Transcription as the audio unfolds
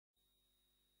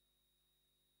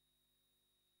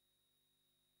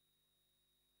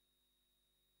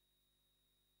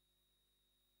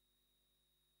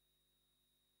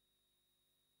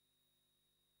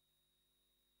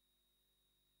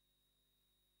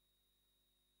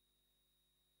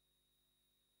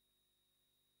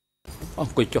អ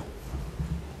ង្គុយចុះ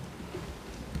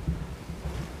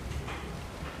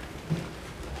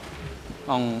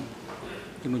អង្គ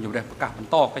ជំនុំជម្រះប្រកាសបន្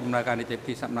តកិច្ចដំណើរការនីតិវិ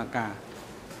ធីសកម្មការ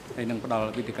ហើយនឹងផ្ដល់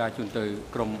វិធីការជូនទៅ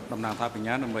ក្រមតំណាងថាបញ្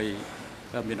ញាដើម្បី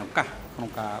មានឱកាសក្នុង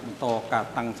ការបន្តការ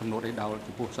តាំងសំណួរដេញដោល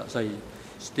ចំពោះសាក្សី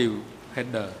Steve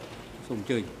Header សូមអញ្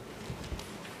ជើញ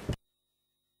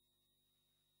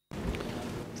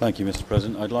Thank you, Mr.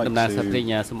 President. I'd like to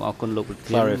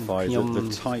clarify that the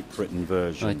typewritten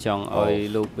version of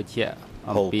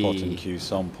Pol Pot and Q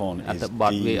Sompon is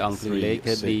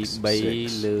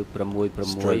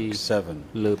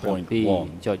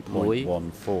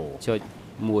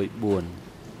D366.7.1.14.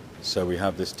 So we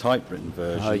have this typewritten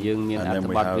version, and then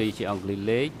we have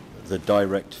the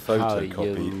direct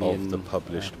photocopy of the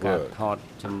published work.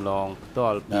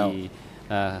 Now,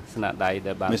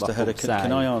 Mr. Header,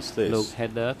 can I ask this? The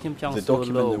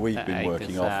document that we've been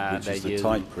working off, which is the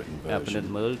typewritten version,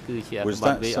 was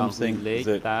that something that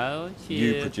you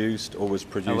produced or was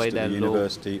produced at the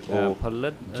university, or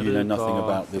do you know nothing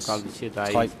about this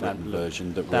typewritten version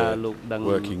that we're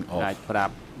working off?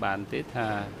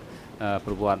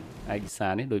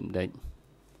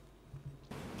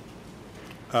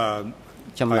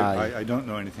 I don't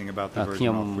know anything about the version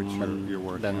of which you're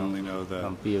working. I only know the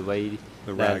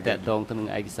ragged, dark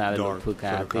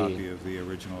photocopy of the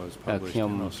original is published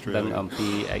in Australia.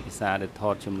 This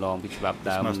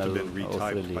must have been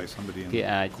retyped by somebody in the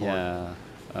court.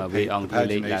 The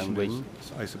pagination is,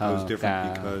 I suppose,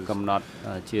 different because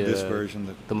this version,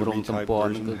 the retyped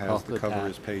version, has the cover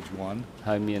as page 1,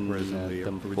 whereas in the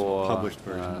original published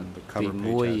version, the cover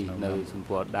page has no number.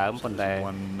 So there's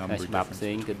one number difference.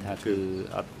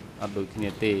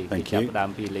 Thank you.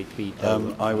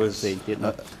 I was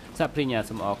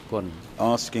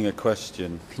asking a question.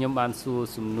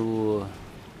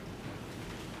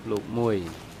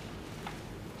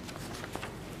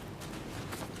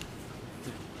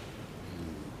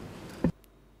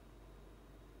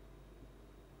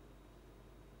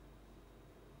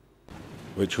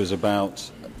 Which was about,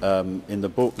 in the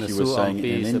book you were saying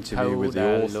in an interview with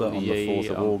the author on the 4th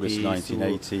of August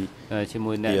 1980, he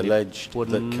alleged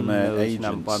that Khmer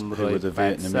agents who were the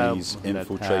Vietnamese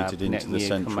infiltrated into the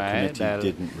Central Committee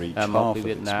didn't reach half of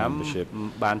its membership,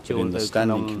 but in the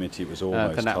Standing Committee it was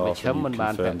almost half, and you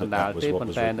confirmed that that was what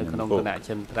was written in the book.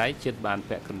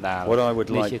 What I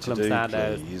would like to do,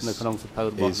 please,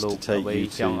 is to take you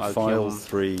to File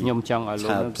 3,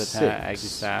 Tab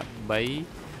 6.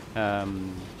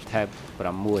 Tab 6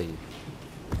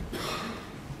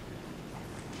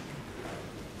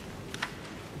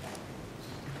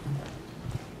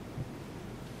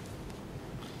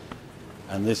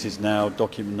 And this is now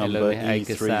document number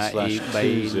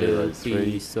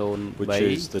E3/203, which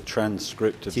is the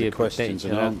transcript of the questions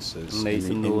and answers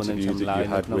in the interview that you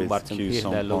had with Q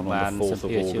Sompon on the 4th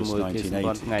of August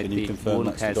 1980. Can you confirm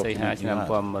that's the document you have?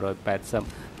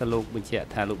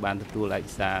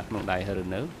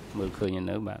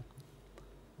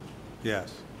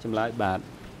 Yes.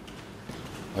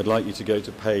 I'd like you to go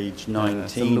to page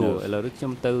 19 of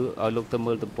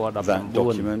that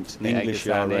document, English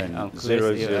RN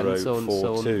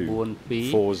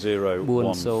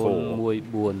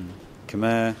 00424014,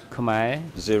 Khmer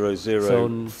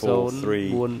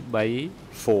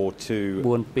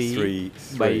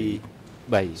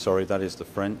 00434233. Sorry, that is the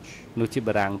French. And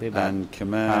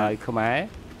Khmer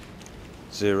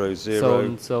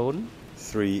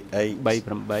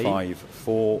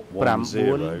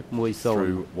 00385410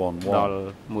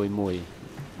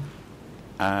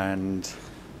 and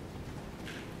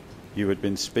you had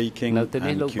been speaking, and Q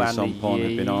Sompon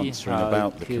had been answering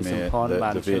about the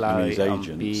Khmer, the Vietnamese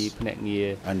agents,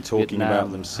 and talking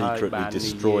about them secretly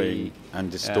destroying and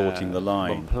distorting the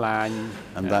line.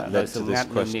 And that led to this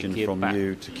question from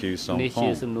you to Q Sompon. In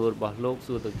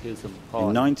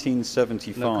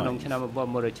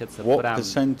 1975, what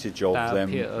percentage of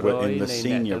them were in the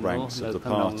senior ranks of the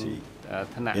party?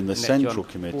 In the Central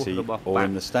Committee or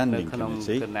in the Standing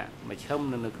Committee?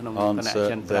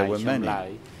 Answer, there were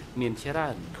many.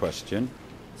 Question,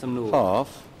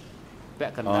 half.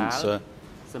 Answer,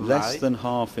 less than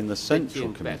half in the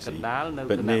Central Committee,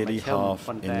 but nearly half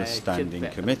in the Standing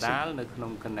Committee.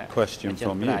 Question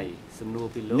from you,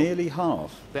 nearly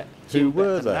half. Who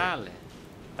were they?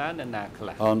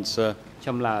 Answer,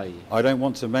 I don't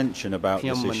want to mention about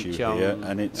this issue here,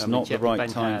 and it's not the right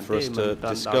time for us to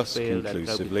discuss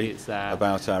conclusively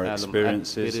about our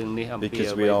experiences,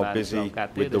 because we are busy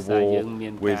with the war,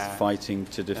 with fighting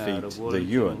to defeat the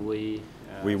Yuan.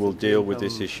 We will deal with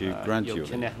this issue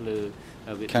gradually.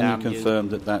 Can you confirm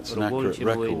that that's an accurate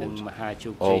record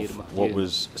of what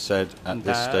was said at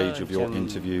this stage of your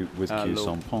interview with Khieu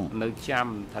Samphan? នៅចាំ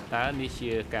ថាតើនេះ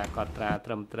ជាការកត់ត្រាត្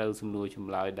រឹមត្រូវសំណួរច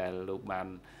ម្លើយដែលលោកបាន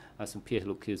សម្ភាស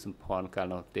លោក Khieu Samphan កាល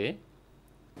នោះទេ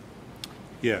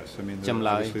Yes, I mean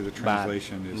obviously the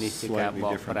translation is slightly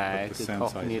different, but the sense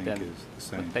I think is the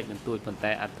same. បន្តិចបន្តួចប៉ុន្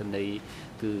តែអត្ថន័យ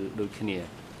គឺដូចគ្នា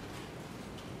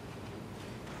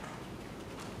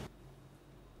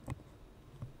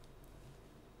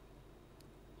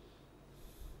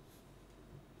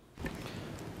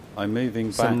I'm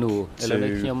moving back to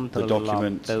the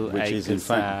document which is in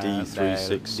fact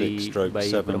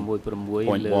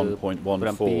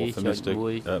D366/7.1.14 for Mr.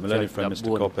 Millennium Friend Mr.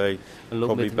 Koppe.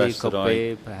 Probably best that I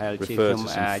refer to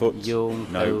some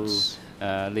footnotes.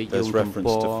 There's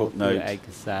reference to footnote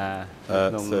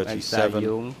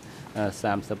 37,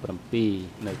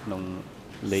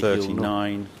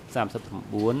 39,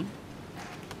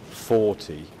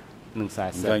 40. I'm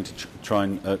going to try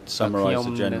and summarize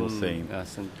the general theme,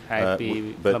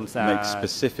 but make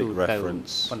specific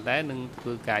reference to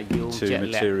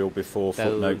material before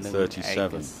footnote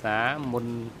 37.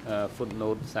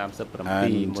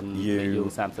 And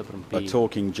you are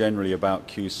talking generally about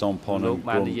Khieu Samphan and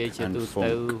Grunk and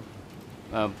Funk.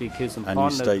 And you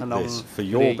state this, for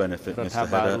your benefit, Mr.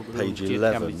 Header, page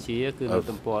 11 of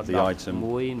the item.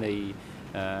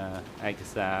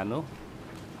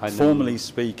 Formally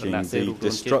speaking, the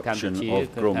destruction of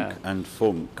Grunk and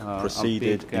Funk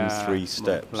proceeded in 3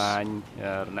 steps.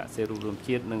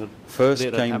 First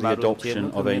came the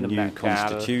adoption of a new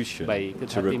constitution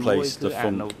to replace the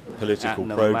Funk political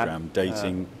program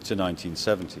dating to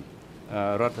 1970.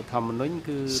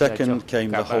 Second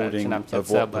came the holding of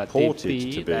what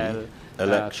purported to be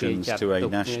elections to a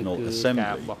National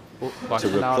Assembly to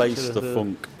replace the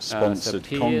Funk-sponsored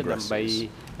congresses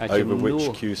over which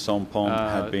Khieu Samphan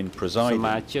had been presiding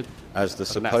as the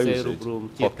supposed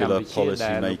popular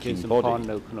policy-making body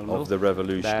of the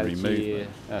revolutionary movement.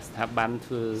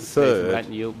 Third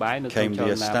came the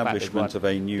establishment of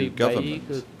a new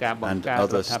government and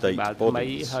other state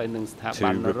bodies to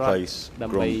replace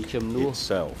Grunk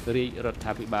itself.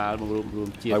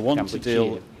 I want to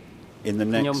deal in the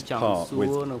next part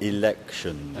with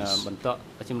elections. And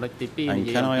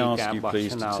can I ask you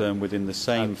please to turn within the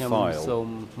same file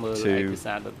to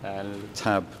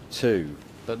tab 2.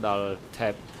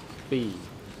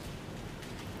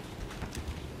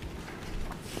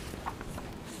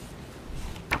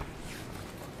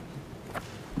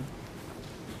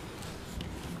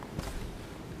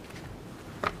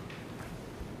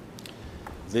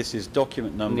 This is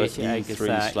document number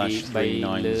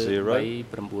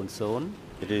E3/390.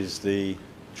 It is the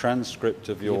transcript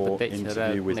of your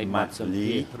interview with Matt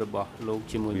Lee.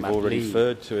 We've already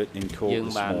referred to it in court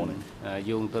this morning.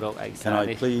 Can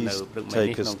I please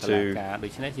take us to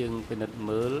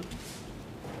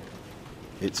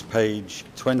it's page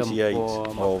 28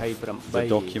 of the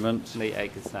document.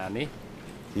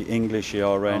 The English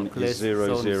ERN is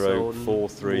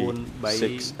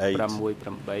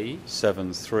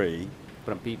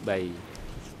 00436873.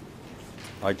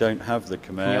 I don't have the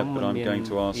Khmer, but I'm going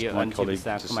to ask my colleague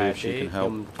to see if she can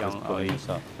help with pulling this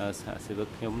up.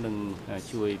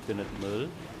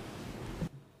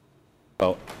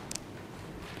 Well,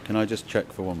 can I just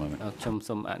check for one moment?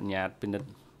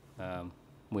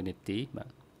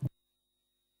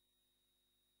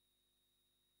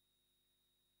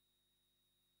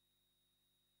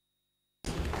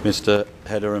 Mr.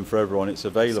 Header, and for everyone, it's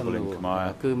available in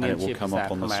Khmer and it will come up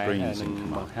on the screens in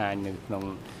Khmer.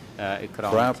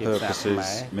 For our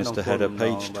purposes, Mr. Header,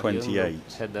 page 28,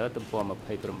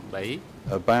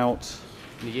 about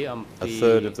a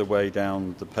third of the way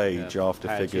down the page after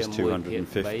figures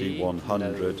 250,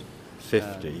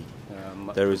 150,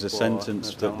 there is a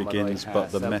sentence that begins, but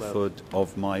the method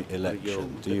of my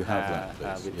election. Do you have that,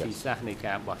 please? Yes.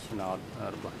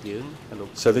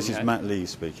 So this is Matt Lee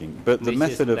speaking. But the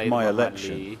method of my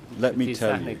election, let me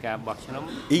tell you,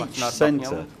 each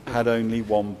centre had only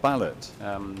one ballot.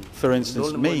 For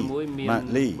instance, me,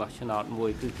 Matt Lee.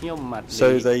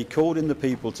 So they called in the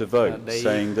people to vote,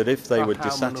 saying that if they were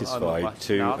dissatisfied,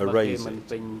 to erase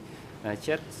it.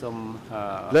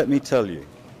 Let me tell you,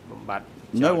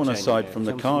 no one aside from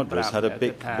the cadres had a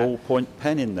big ballpoint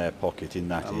pen in their pocket in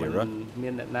that era.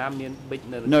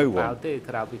 No one.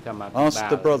 Ask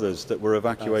the brothers that were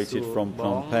evacuated from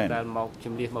Phnom Penh.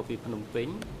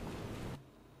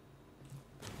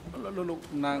 លោក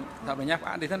នាងថាបញ្ញាផ្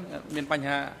អាកនេះហ្នឹងមានបញ្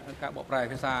ហាការបកប្រែ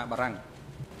ភាសាបារាំង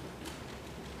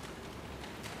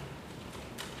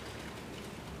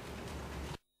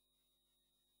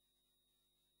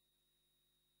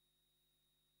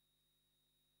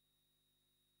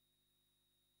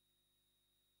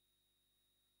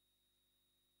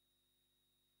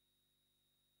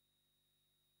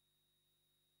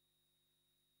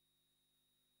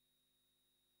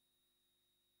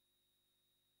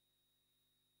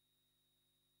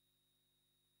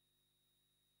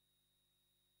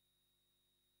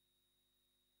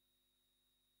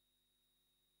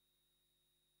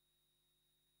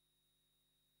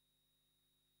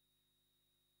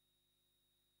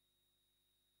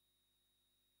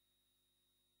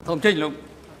សូមចេញលោក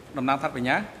តំណាងថាត់បញ្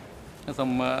ញាសូម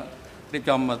រៀប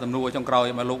ចំសំណួរចុងក្រោយ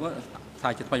មកលោកថា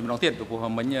ជាថ្មីម្ដងទៀតព្រោះ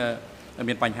មិញ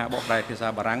មានបញ្ហាបកប្រែភាសា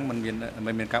បារាំងមិន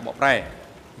មានការបកប្រែ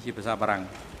ជាភាសាបារាំង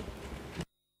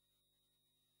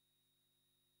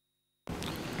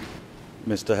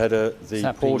Mr. Hedder, the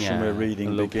portion we're reading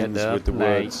begins with the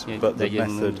words, but the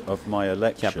method of my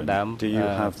election. Do you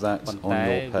have that on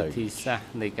your page?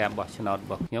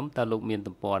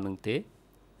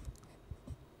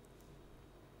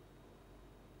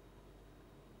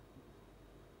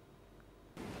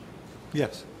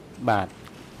 Yes.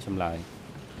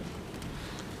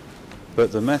 But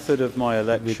the method of my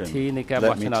election,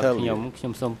 let me tell you,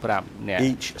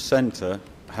 each centre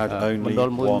had only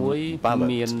one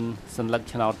ballot.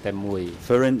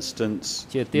 For instance,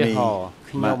 me,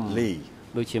 Matt Lee.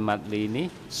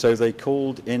 So they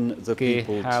called in the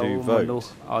people to vote,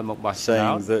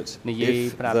 saying that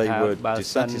if they were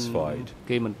dissatisfied,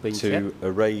 to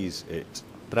erase it.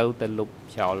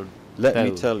 Let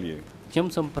me tell you,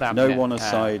 no one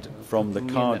aside from the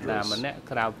cadres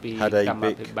had a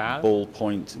big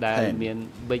ballpoint pen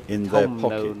in their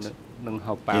pocket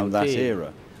in that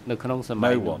era.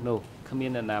 No one.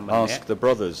 Ask the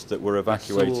brothers that were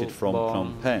evacuated from Phnom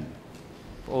Penh.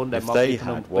 If they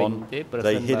had one,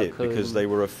 they hid it because they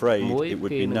were afraid it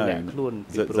would be known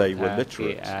that they were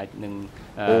literate.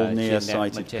 All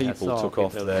nearsighted people took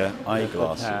off their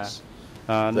eyeglasses.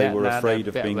 They were afraid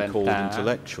of being called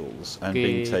intellectuals and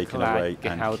being taken away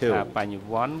and killed.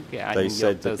 They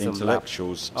said that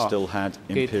intellectuals still had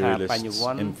imperialists'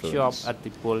 influence.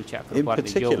 In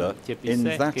particular, in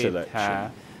that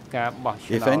election,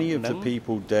 if any of the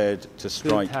people dared to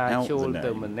strike out the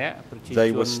name, they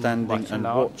were standing and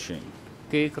watching.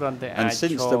 And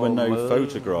since there were no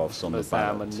photographs on the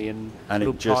ballot, and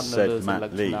it just said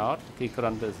Matt Lee,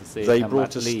 they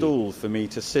brought a stool for me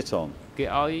to sit on,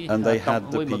 and they had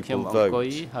the people vote.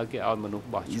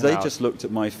 They just looked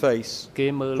at my face,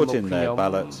 put in their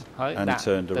ballot, and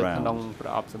turned around.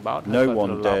 No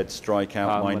one dared strike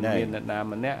out my name.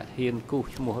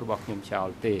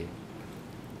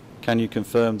 Can you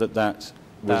confirm that that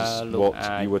was what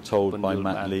you were told by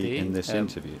Matt Lee in this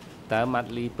interview?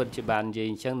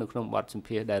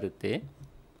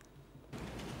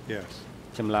 Yes.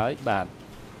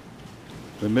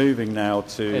 We're moving now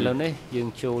to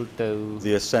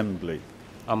the assembly,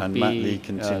 and Matt Lee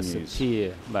continues.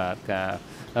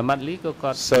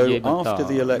 So after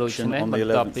the election on the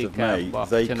 11th of May,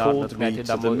 they called me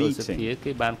to the meeting,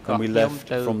 and we left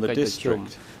from the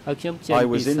district. I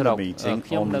was in the meeting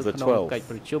on the 12th.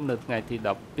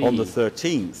 On the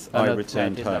 13th, I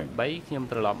returned home.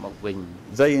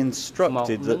 They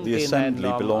instructed that the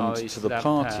assembly belonged to the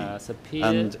party,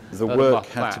 and the work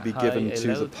had to be given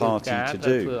to the party to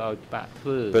do.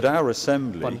 But our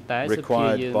assembly,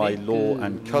 required by law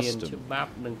and custom,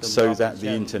 so that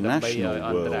the international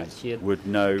world would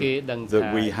know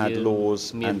that we had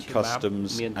laws and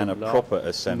customs and a proper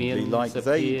assembly like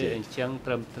they did.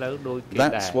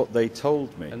 That's what they told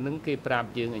me.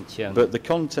 But the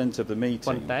content of the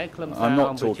meeting, I'm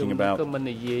not talking about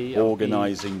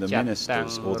organising the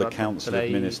ministers or the Council of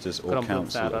Ministers or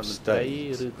Council of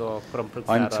State.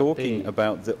 I'm talking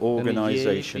about the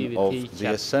organisation of the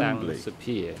assembly.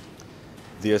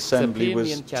 The assembly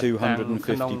was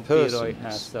 250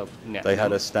 persons. They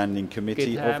had a standing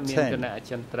committee of 10.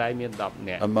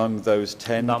 Among those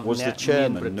 10 was the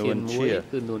chairman,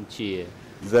 Nuon Chea.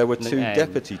 There were 2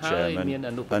 deputy chairmen,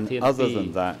 and other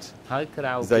than that,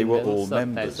 they were all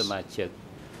members.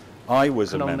 I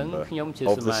was a member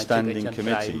of the standing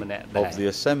committee of the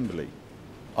assembly.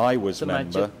 I was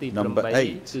member number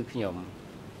 8.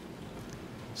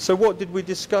 So what did we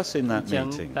discuss in that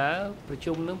meeting?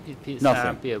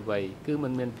 Nothing.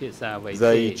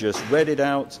 They just read it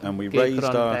out and we raised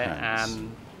our hands.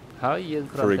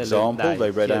 For example,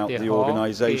 they read out the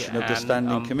organisation of the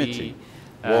standing committee.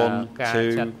 1,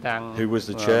 2, who was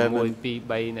the chairman,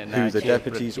 who the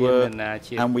deputies were,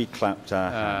 and we clapped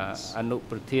our hands. And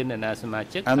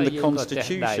the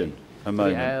constitution, a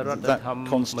moment, that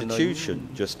constitution,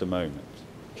 just a moment.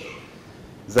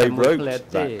 They wrote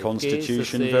that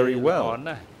constitution very well.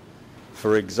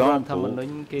 For example,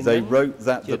 they wrote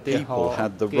that the people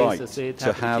had the right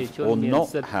to have or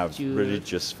not have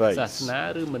religious faiths,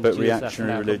 but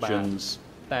reactionary religions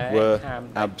were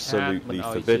absolutely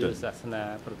forbidden.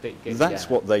 That's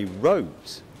what they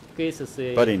wrote.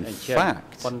 But in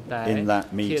fact, in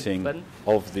that meeting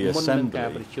of the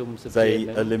assembly, they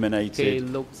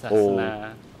eliminated all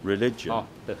religion.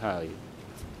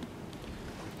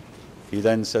 He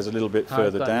then says a little bit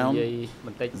further down,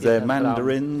 their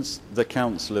mandarins, the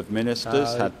Council of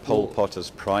Ministers, had Pol Pot as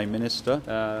Prime Minister,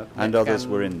 and others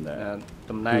were in there.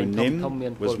 U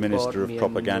Nim was Minister of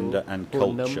Propaganda and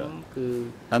Culture,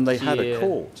 and they had a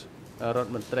court.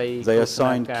 They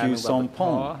assigned Khieu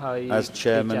Samphan as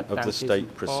Chairman of the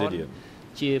State Presidium,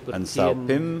 and Sao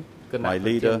Pim, my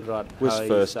leader, was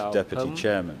First Deputy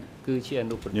Chairman.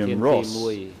 Nhum Ross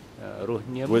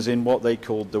was in what they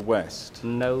called the West.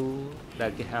 Is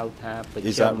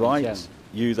that right?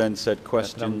 You then said,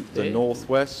 question the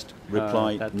Northwest,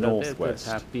 replied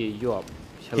Northwest.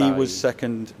 He was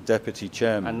second Deputy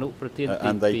Chairman,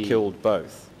 and they killed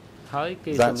both.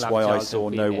 That's why I saw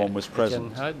no one was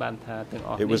present.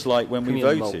 It was like when we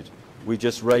voted, we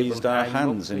just raised our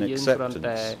hands in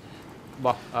acceptance.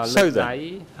 So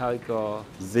then,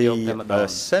 the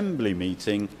assembly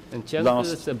meeting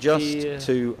lasts just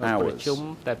 2 hours.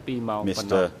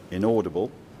 Mr.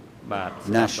 Inaudible,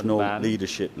 national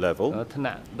leadership level,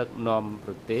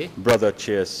 Brother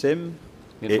Cheer Sim,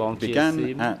 it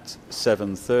began at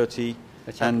 7:30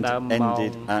 and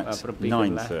ended at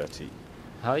 9:30.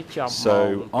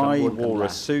 So I wore a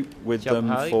suit with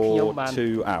them for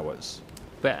 2 hours,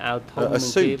 a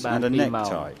suit and a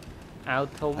necktie.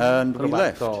 And we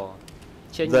left.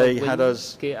 They had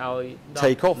us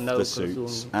take off the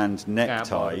suits and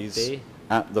neckties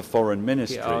at the Foreign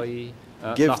Ministry,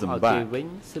 give them back,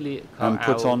 and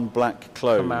put on black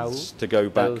clothes to go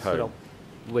back home.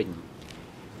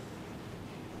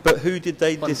 But who did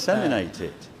they disseminate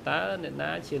it? On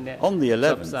the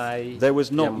 11th, there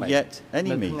was not yet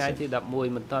any meeting.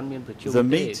 The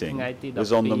meeting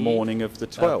was on the morning of the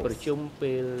 12th.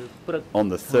 On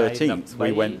the 13th,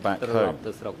 we went back home.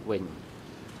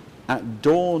 At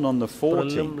dawn on the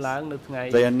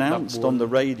 14th, they announced on the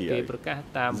radio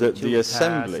that the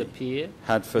Assembly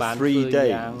had for 3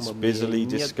 days busily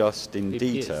discussed in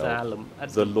detail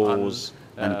the laws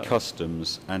and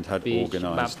customs and had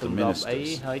organized the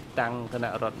ministers.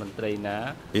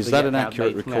 Is that an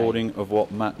accurate recording of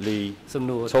what Matt Lee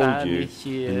told you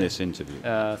in this interview?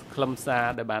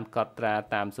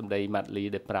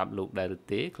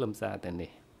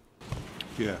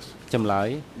 Yes.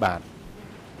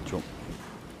 Sure.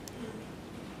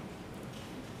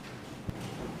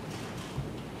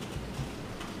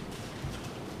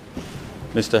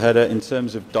 Mr. Hedder, in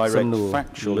terms of direct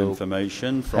factual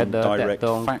information from direct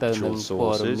factual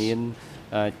sources,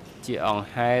 have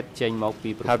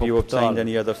you obtained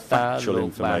any other factual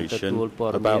information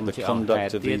about the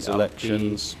conduct of these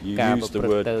elections? You used the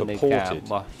word purported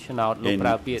in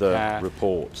the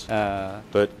report,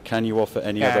 but can you offer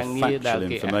any other factual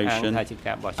information as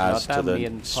to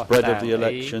the spread of the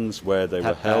elections, where they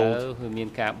were held,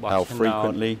 how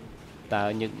frequently?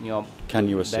 Can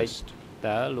you assist?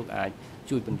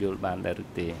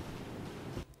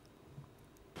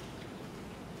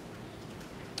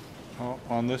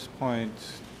 On this point,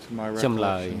 to my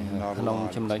recollection, not a lot.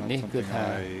 It's not something I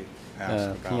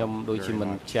asked about very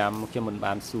much.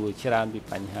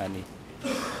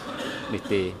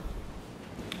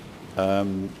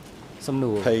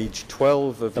 Page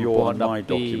 12 of your My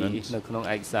document, the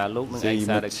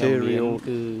material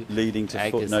leading to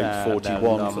footnote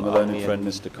 41 from the learned friend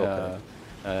Mr. Coppe.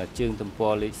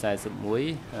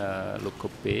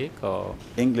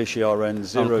 English ERN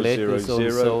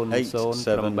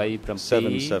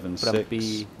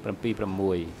 000877776,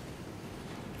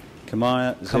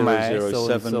 Khmer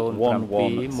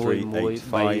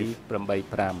 007113885,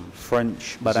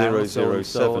 French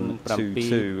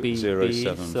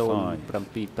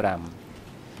 0072275.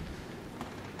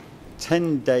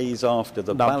 10 days after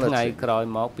the balloting,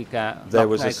 there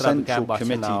was a Central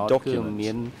Committee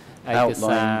document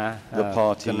outline the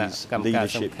party's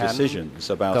leadership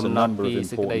decisions about a number of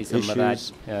important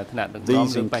issues.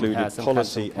 These included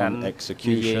policy on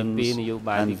executions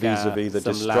and vis-à-vis the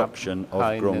destruction of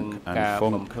Grunk and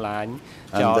Funk.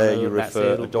 And there you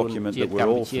refer a document that we're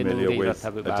all familiar with,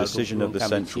 a decision of the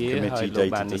Central Committee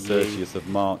dated the 30th of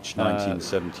March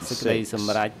 1976.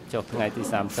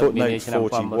 Footnote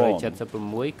 41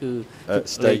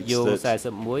 states that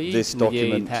this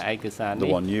document, the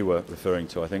one you were referring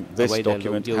to, I think, this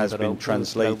document has been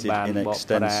translated in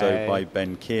extenso by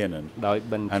Ben Kiernan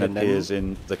and appears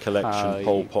in the collection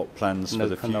Pol Pot Plans for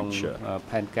the Future.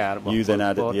 You then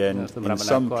add at the end, in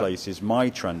some places my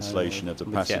translation of the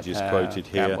passages quoted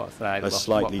here are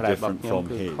slightly different from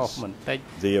his.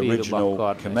 The original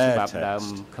Khmer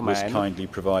text was kindly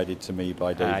provided to me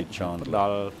by David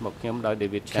Chandler.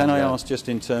 Can I ask, just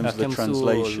in terms of the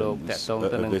translations of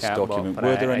this document,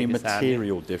 were there any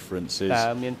material differences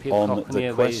on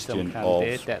the question question of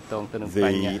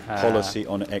the policy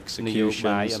on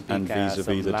executions and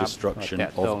vis-à-vis the destruction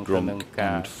of Grunk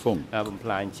and Funk. បំផ្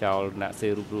លាញចោលអ្នកសេ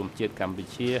រូបរួមជាតិកម្ពុ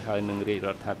ជាហើយនឹងរាជរ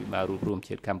ដ្ឋាភិបាលរូបរួម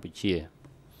ជាតិកម្ពុជា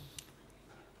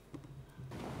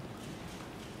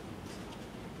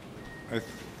I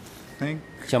think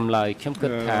ចម្លើយខ្ញុំគិ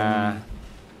តថា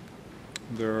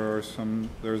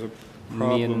there's a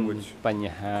problem which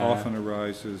often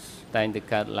arises តែងតែ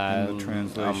កើតឡើង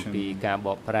អំពីការប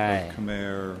កប្រែ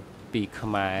ពីខ្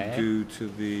មែរ due to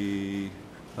the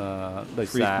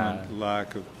frequent lack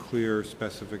of clear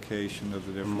specification of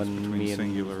the difference between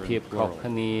singular and plural.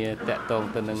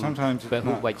 Sometimes it's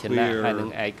not clear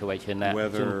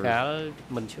whether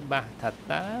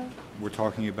we're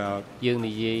talking about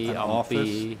an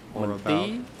office or about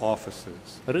offices.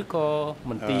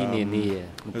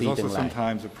 There's also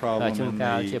sometimes a problem in the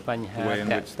way in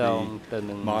which the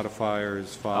modifiers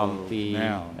follow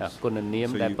nouns. So you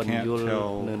can't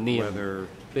tell whether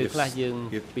if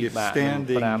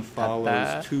standing follows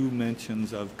two mentions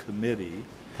of committee,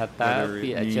 whether it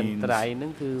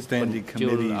means standing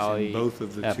committees in both of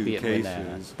the two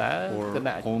cases or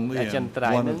only in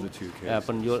one of the two cases.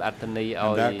 And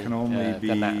that can only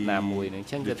be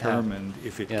determined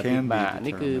if it can be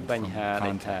determined from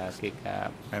context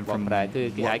and from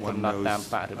what one knows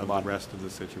of the rest of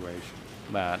the situation.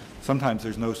 Sometimes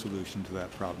there's no solution to that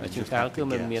problem. It's just have to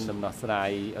guess.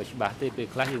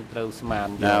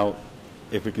 Now,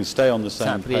 if we can stay on the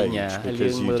same page,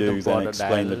 because you do then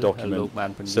explain the document,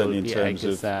 certainly in terms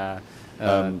of,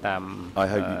 I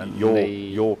hope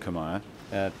your Khmer,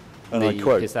 and I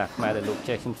quote,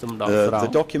 the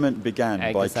document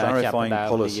began by clarifying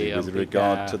policy with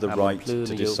regard to the right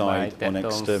to decide on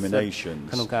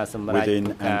exterminations within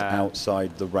and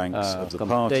outside the ranks of the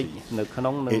party.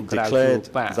 It declared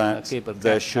that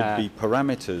there should be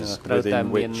parameters within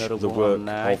which the work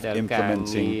of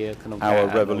implementing our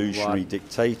revolutionary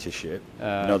dictatorship,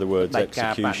 in other words,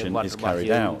 execution, is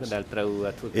carried out.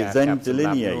 It then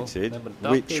delineated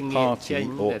which party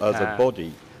or other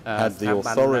body had the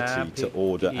authority to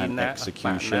order an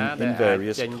execution in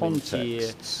various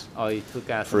contexts.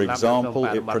 For example,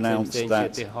 it pronounced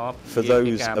that for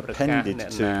those appended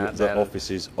to the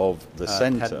offices of the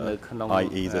Centre,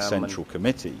 i.e. the Central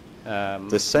Committee,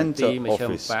 the Centre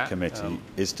Office Committee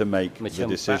is to make the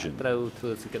decision.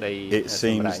 It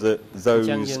seems that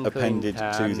those appended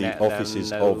to the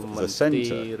offices of the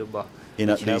Centre, in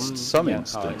at least some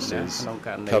instances,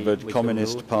 covered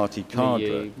Communist Party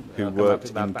cadre who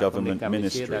worked in government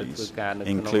ministries,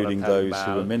 including those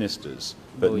who were ministers,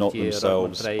 but not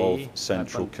themselves of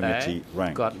Central Committee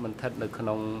rank.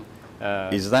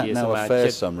 Is that now a fair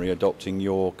summary, adopting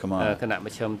your command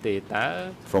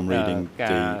from reading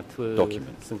the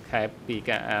document?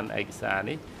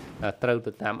 ត្រូវ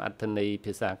ទៅតាមអត្ថន័យ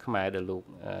ភាសាខ្មែរដែលលោក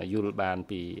យល់បាន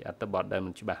ពីអត្ថបទដែល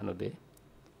មិនច្បាស់នោះទេ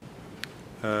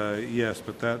Yes,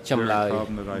 but that's the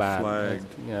problem that I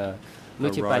flagged. នោះ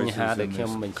ជាបញ្ហាដែលខ្ញុំ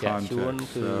បញ្ជាក់ជូន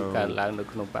គឺកើតឡើងនៅ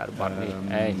ក្នុងបរិបទនេះ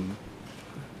ឯង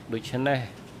ដូច្នេះ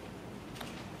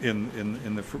in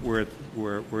the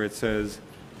where it says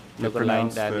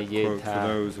pronounce that, quote, for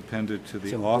those appended to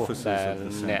the offices of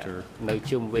the Centre,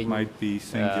 it might be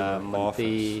singular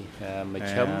office, and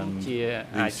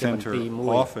the Centre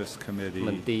Office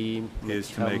Committee is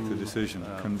to make the decision.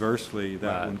 Conversely,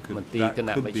 that could be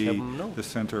the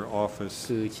Centre Office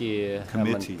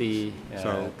Committee.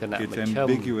 So it's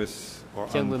ambiguous or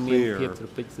unclear,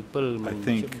 I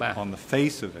think, on the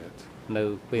face of it.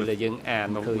 In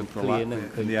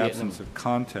the absence of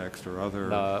context or other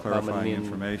clarifying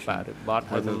information,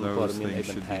 whether those things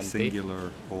should be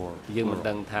singular or plural.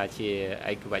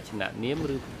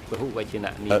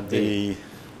 At the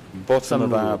bottom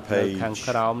of our page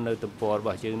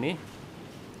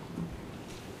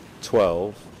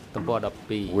 12,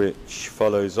 which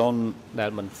follows on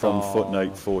from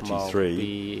footnote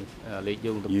 43,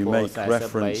 you make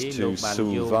reference to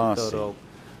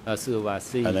Sulvasi.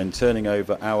 And then turning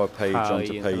over our page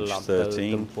onto page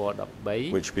 13,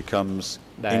 which becomes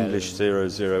English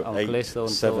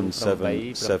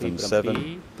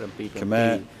 0087777,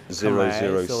 Khmer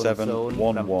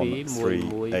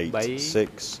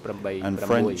 0071136, and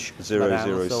French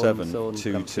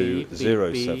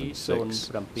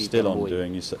 0072276. Still on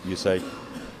doing, you say,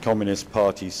 Communist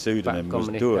Party pseudonym was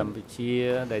Duan.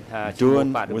 Duan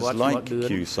was like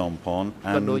Khieu Samphan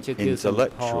and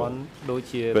intellectual,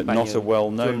 but not a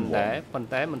well-known one,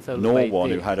 nor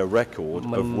one who had a record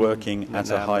of working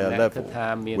at a higher level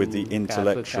with the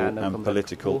intellectual and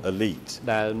political elite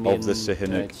of the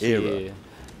Sihanouk era.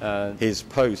 his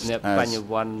post as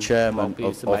chairman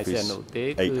of Office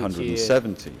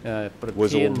 870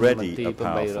 was already a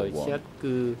powerful one,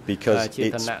 because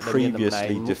its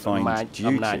previously defined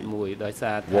duty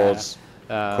was,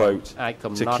 quote,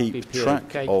 to keep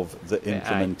track of the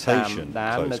implementation,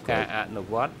 close quote,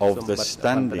 of the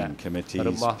standing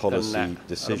committee's policy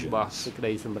decisions.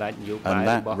 And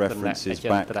that references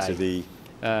back to the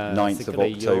 9th of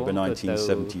October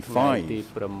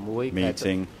 1975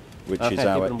 meeting, which is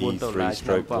our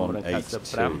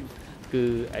E3/182.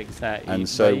 And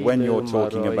so when you're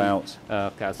talking about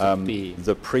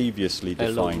the previously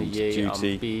defined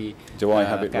duty, do I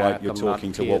have it right? You're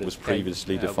talking to what was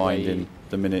previously defined in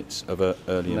the minutes of an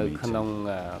earlier meeting.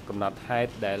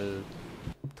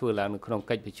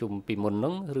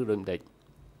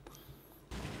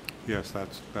 Yes,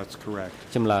 that's correct.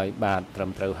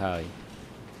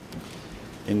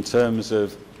 In terms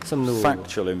of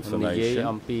factual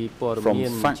information from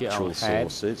factual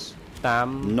sources,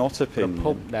 not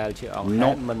opinion,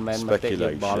 not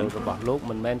speculation,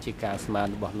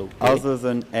 other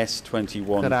than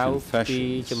S21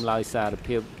 confessions,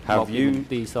 have you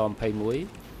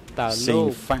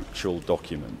seen factual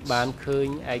documents that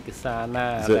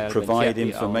provide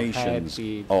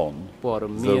information on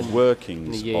the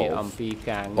workings of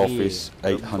Office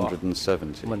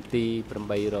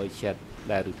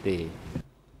 870?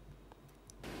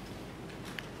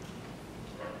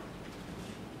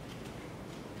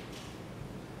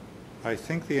 I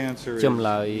think the answer is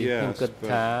yes,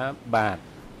 but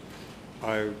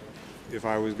if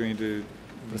I was going to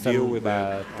deal with it,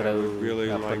 I would really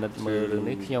like to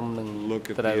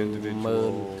look at the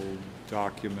individual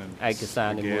documents again. I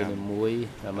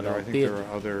think there are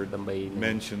other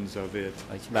mentions of it,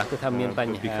 but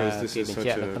because this is such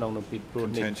a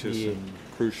contentious and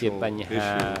crucial issue,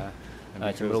 and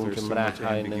because there's so much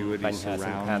ambiguity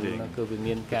surrounding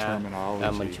the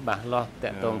terminology,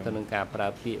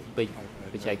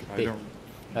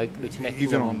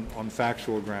 even on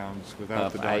factual grounds,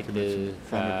 without the documents in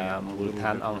front of me, I'm a little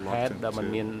bit reluctant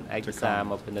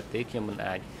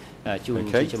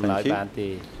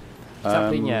to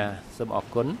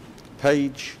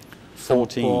Page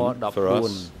 14 for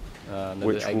us,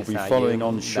 which will be following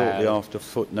on shortly after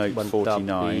footnote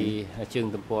 49.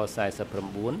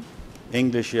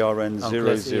 English ERN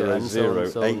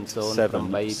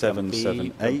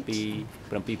 0008778,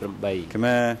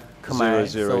 Khmer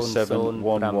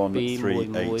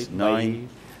 007113889,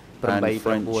 and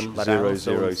French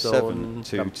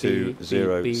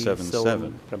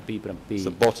 0072277. It's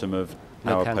the bottom of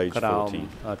our page 14.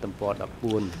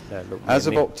 As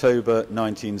of October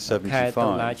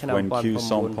 1975, when Khieu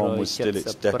Samphan was still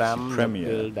its deputy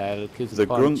premier, the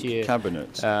Grunk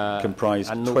cabinet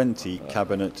comprised 20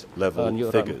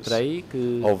 cabinet-level figures.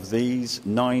 Of these,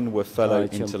 9 were fellow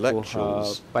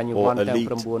intellectuals or elite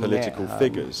political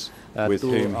figures with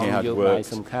whom he had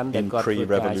worked in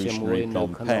pre-revolutionary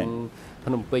Phnom Penh,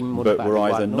 but were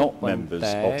either not members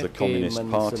of the Communist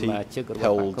Party,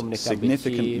 held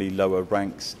significantly lower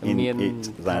ranks in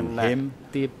it than him,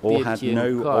 or had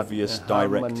no obvious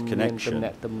direct connection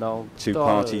to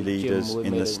party leaders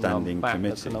in the Standing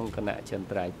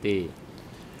Committee.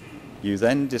 You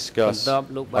then discuss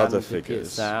other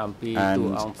figures, and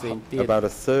about a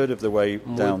third of the way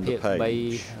down the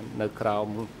page,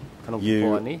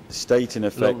 you state in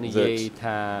effect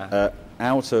that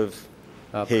out of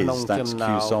that's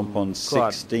Khieu Samphan's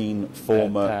 16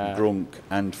 former Grunk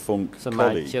and Funk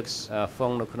colleagues had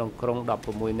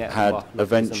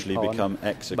eventually become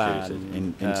executed,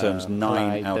 in terms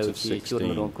 9 out of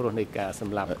 16.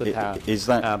 Is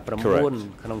that correct?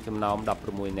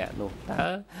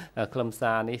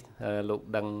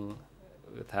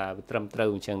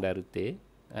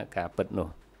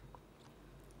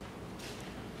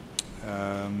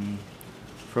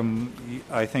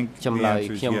 I think the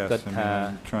answer is yes.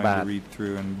 I'm trying to read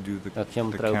through and do the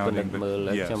counting,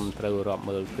 but yes.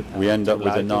 We end up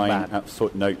with a 9 at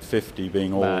footnote 50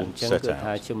 being all set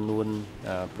out. Can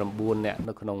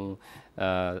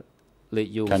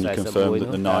you confirm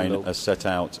that the 9 are set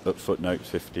out at footnote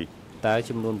 50?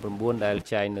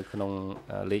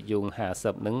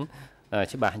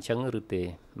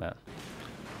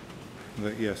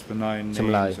 Yes, the 9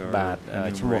 names are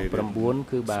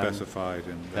specified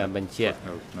in footnote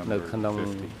number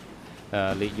 50.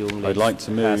 I'd like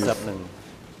to move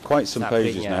quite some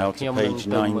pages now to page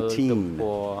 19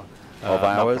 of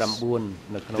ours.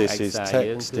 This is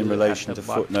text in relation to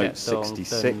footnote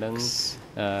 66.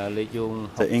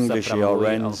 The English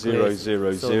ERN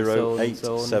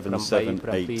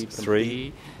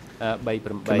 000877883,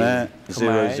 Khmer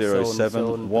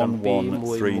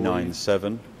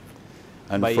 007113997,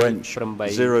 and French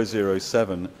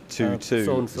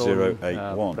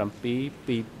 007-22081.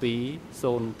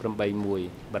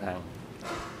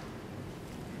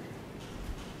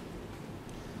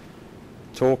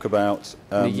 Talk about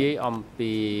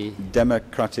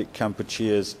Democratic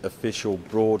Kampuchea's official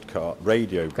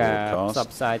radio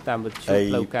broadcast,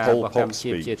 a Pol Pot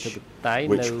speech,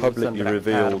 which publicly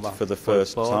revealed for the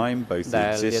first time both the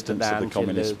existence of the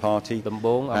Communist Party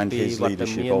and his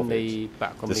leadership of it.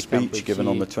 The speech given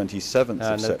on the 27th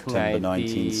of September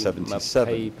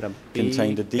 1977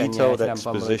 contained a detailed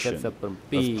exposition of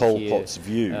Pol Pot's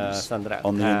views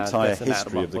on the entire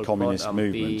history of the communist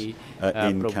movement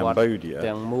in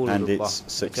Cambodia and its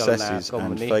successes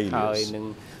and failures.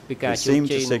 It seemed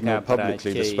to signal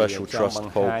publicly the special trust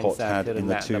Pol Pot had in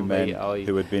the two men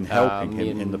who had been helping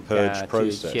him in the purge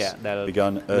process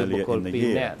begun earlier in the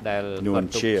year, Nuon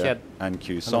Chea and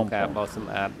Khieu Samphan.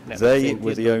 They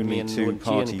were the only two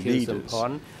party leaders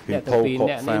who Pol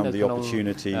Pot found the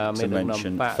opportunity to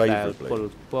mention favourably.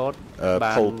 Pol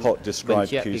Pot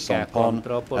described Khieu Samphan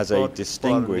as a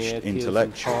distinguished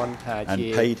intellectual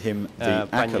and paid him the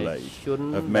accolade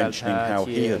of mentioning how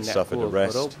he had suffered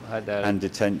arrest and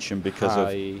detention because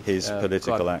of his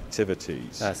political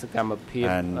activities.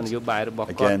 And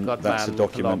again, that's a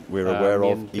document we're aware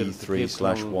of,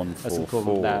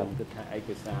 E3/144.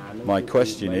 My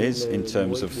question is, in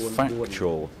terms of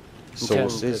factual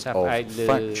sources of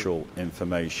factual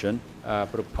information, are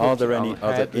there any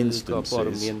other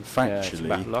instances,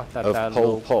 factually, of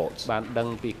Pol Pot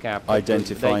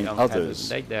identifying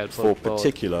others for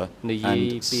particular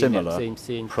and similar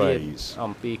praise?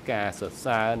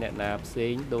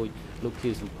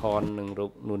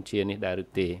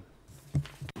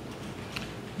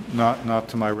 Not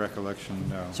to my recollection,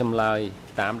 no.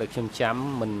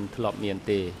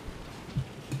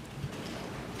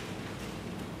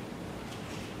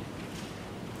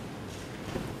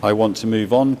 I want to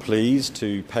move on, please,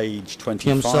 to page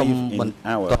 25 in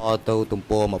our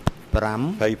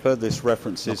paper. This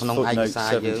references footnote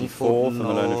 74 from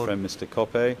the learned friend Mr.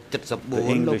 Koppe. The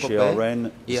English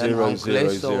ERN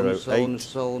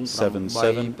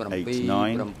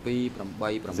 00087789.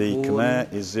 The Khmer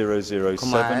is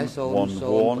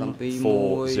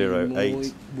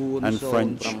 007114008 and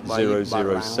French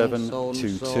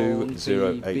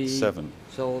 0072287.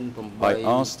 I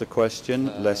ask the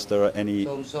question lest there are any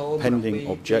pending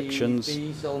objections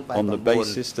on the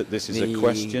basis that this is a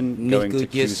question going to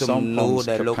Khieu Samphan's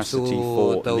capacity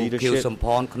for leadership, a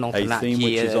theme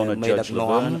which is on a Judge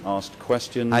Laverne asked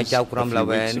questions a few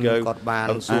weeks ago, and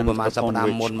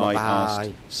upon which I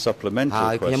asked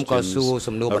supplementary questions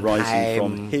arising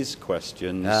from his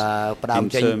questions in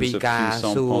terms of Khieu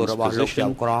Samphan's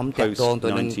position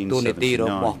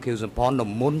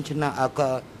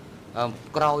post-1979. At the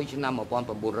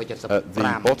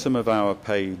bottom of our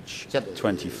page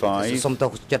 25, you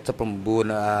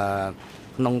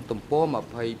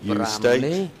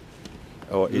state,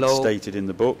 or it's stated in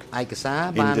the book, in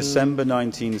December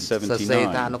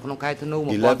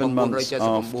 1979, 11 months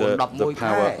after the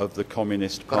power of the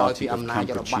Communist Party of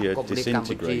Kampuchea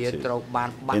disintegrated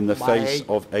in the face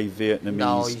of a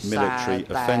Vietnamese military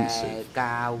offensive,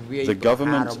 the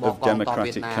government of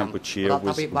Democratic Kampuchea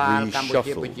was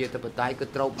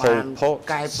reshuffled. Pol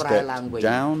Pot stepped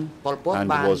down and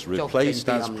was replaced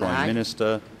as Prime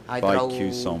Minister by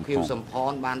Khieu Samphan.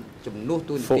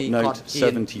 Footnote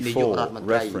 74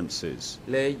 references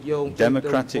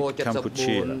Democratic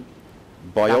Kampuchea,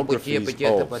 biographies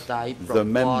of the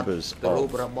members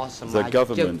of the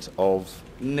government of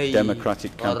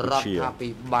Democratic Kampuchea,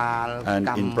 and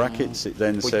in brackets it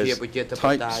then says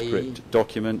typescript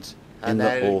document in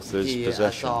the author's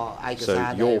possession,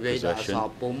 so your possession.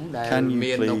 Can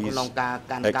you please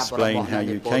explain how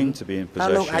you came to be in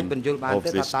possession of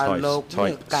this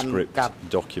typescript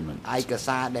document?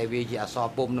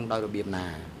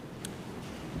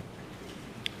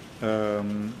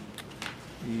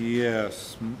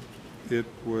 Yes, it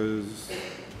was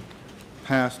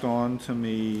passed on to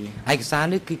me by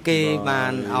one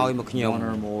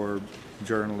or more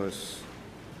journalists.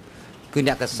 គឺ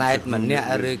អ្នកកសែតម្នាក់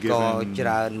ឬក៏ច្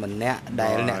រើនម្នាក់ដែ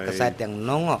លអ្នកកសែតទាំង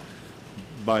នោះ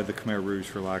by the Khmer Rouge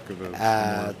for lack of a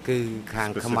គឺខាង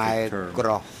ខ្មែរក្រ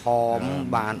ហម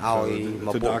បានឲ្យម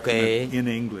កពួកគេ in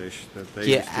English that they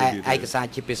ជាឯកសារ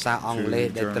ជាភាសាអង់គ្លេស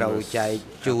ដែលត្រូវចែក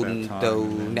ជូនទៅ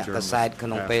អ្នកកសែតក្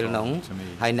នុងពេលនោះ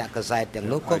ហើយអ្នកកសែតទាំង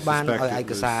នោះក៏បានឲ្យឯ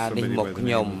កសារនេះមកខ្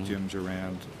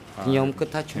ញុំគិត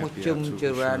ថាឈ្មោះជឹមច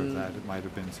រ៉ាន់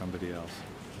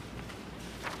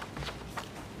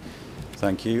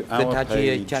Thank you. Our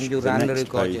page, the next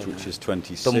page, which is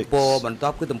 26,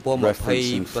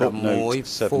 referencing footnote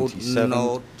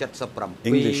 77,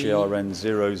 English ERN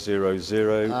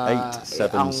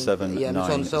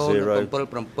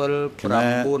 0008770,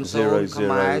 Khmer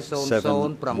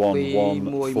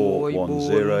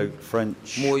 007114110,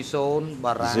 French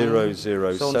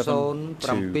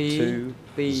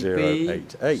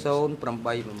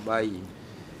 007222088.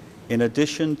 In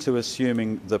addition to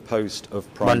assuming the post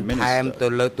of Prime Minister,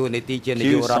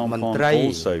 Khieu Samphan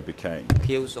also became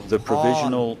the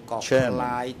provisional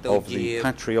chairman of the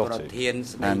Patriotic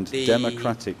and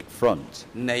Democratic Front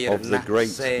of the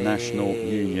Great National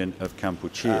Union of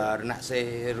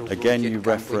Kampuchea. Again, you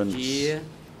reference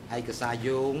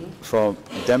from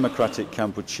Democratic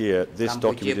Kampuchea, this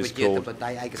document is called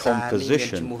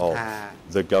Composition of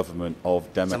the Government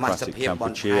of Democratic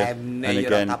Kampuchea, and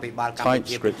again,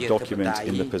 typescript document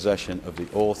in the possession of the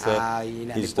author.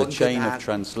 Is the chain of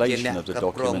translation of the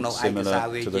document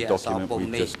similar to the document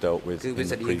we've just dealt with in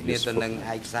the previous footnote?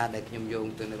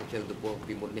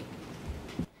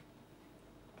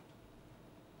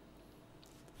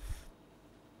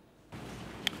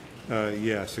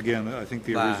 Yes, again, I think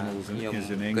the original is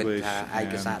in English, and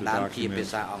the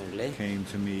document came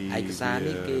to me via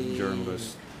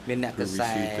journalists who received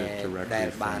it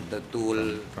directly from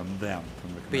them,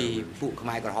 from the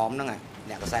Khmer version.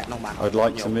 I'd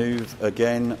like to move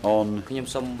again on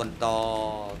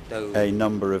a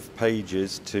number of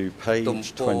pages to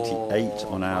page 28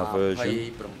 on our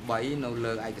version.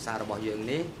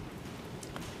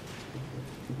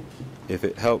 If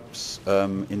it helps,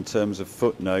 in terms of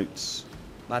footnotes,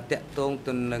 it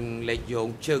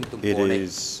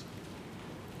is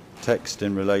text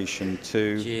in relation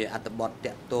to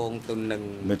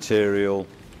material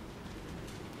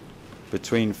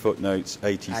between footnotes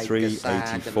 83,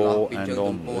 84 and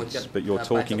onwards, but you're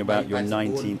talking about your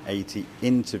 1980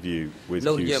 interview with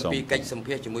Khieu Samphan.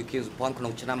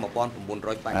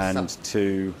 And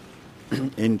to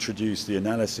introduce the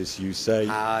analysis, you say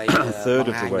a third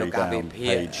of the way down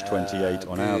page 28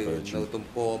 on our version.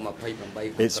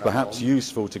 It's perhaps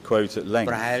useful to quote at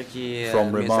length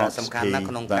from remarks that's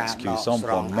Khieu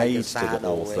Samphan made to the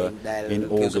author in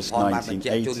August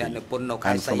 1980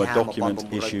 and from a document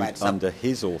issued under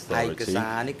his authority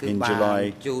in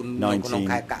July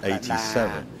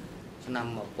 1987.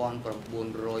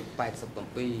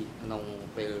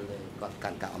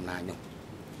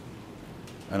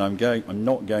 And I'm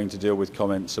not going to deal with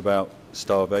comments about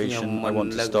starvation. I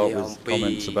want to start with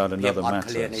comments about another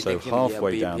matter. So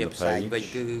halfway down the page,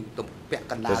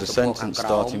 there's a sentence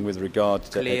starting with regard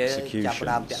to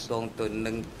executions.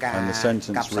 And the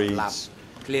sentence reads,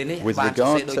 with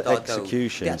regard to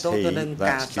executions, he,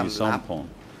 that's Khieu Samphan,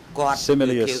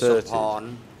 similarly asserted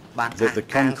that the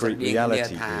concrete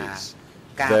reality is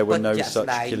there were no such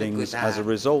killings as a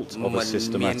result of a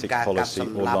systematic policy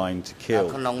or line to kill,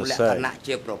 per se.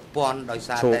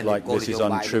 Talk like this is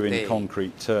untrue in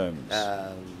concrete terms.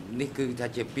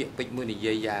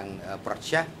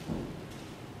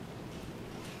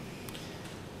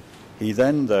 He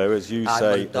then, though, as you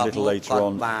say a little later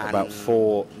on, about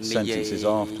 4 sentences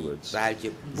afterwards,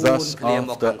 thus,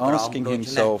 after asking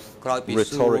himself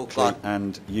rhetorically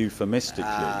and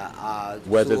euphemistically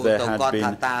whether there had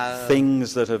been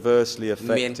things that adversely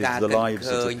affected the lives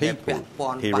of the people,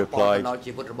 he replied,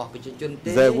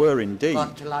 there were indeed,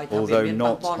 although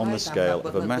not on the scale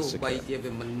of a massacre.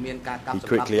 He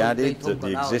quickly added that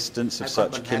the existence of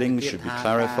such killings should be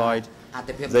clarified.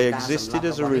 They existed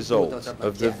as a result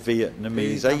of the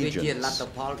Vietnamese agents,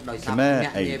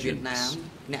 Khmer agents,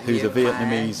 who the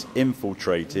Vietnamese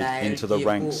infiltrated into the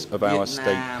ranks of our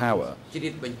state power,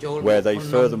 where they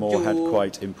furthermore had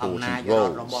quite important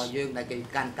roles.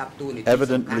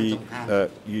 Evidently,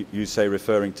 you say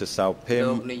referring to Sao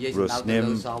Pim, Rus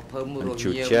Nim and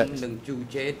Chu Chet,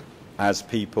 as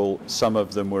people, some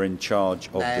of them were in charge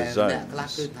of the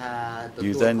zones.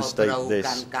 You then state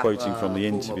this, quoting from the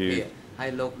interview,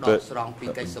 but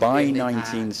by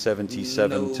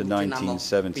 1977 to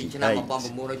 1978,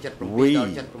 we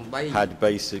had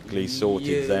basically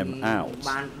sorted them out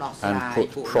and put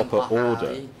proper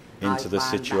order into the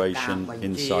situation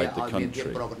inside the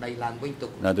country.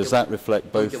 Now, does that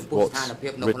reflect both what's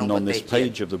written on this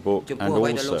page of the book and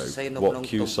also what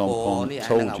Khieu Samphan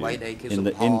told you in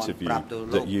the interview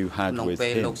that you had with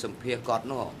him?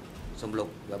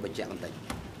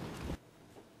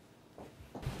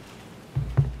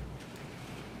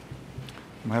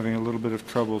 I'm having a little bit of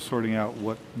trouble sorting out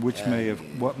what might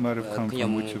have come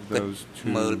from which of those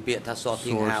two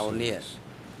sources.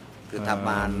 So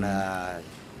the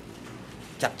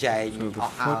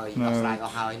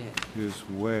footnote is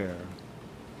where?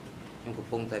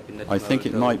 I think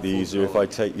it might be easier if I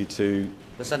take you to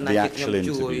the actual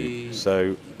interview.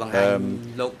 So,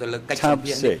 tab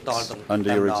 6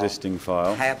 under your existing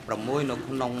file, page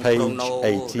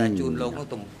 18.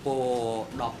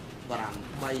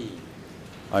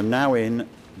 I'm now in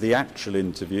the actual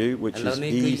interview, which is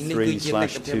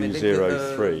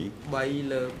E3/203.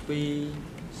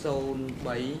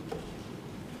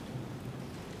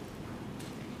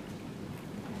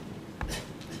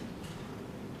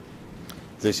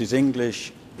 This is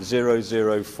English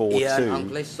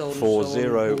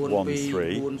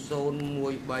 0042-4013.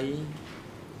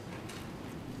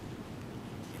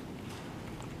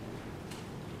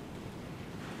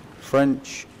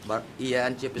 French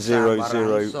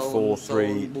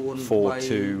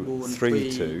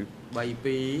 00434232.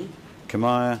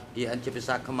 Khmer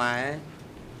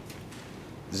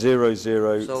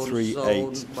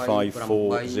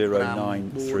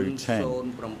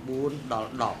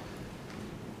 00385409-10.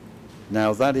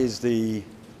 Now that is the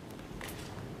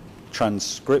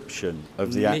transcription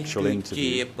of the actual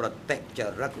interview.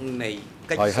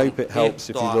 I hope it helps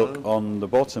if you look on the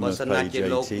bottom of page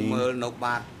 18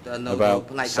 about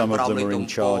some of them are in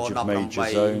charge of major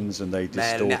zones and they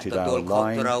distorted our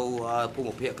line.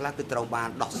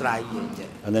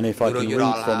 And then if I can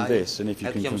read from this, and if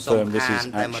you can confirm this is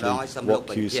actually what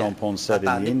Khieu Samphan said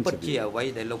in the interview,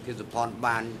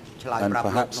 and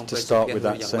perhaps to start with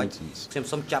that sentence.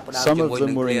 Some of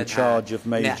them were in charge of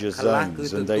major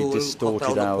zones and they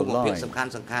distorted our line,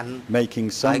 making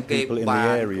some people in the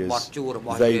areas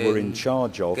they were in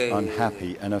charge of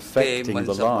unhappy and affecting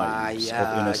the lives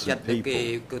of innocent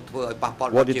people.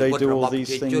 What did they do all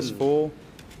these things for?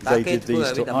 They did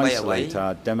these to isolate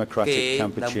our democratic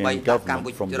Kampuchean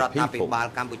government from the people.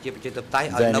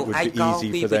 Then it would be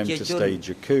easy for them to stage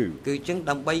a coup.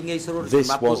 This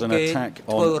was an attack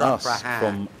on us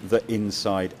from the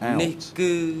inside out.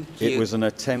 It was an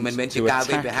attempt to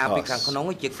attack us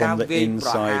from the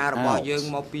inside out.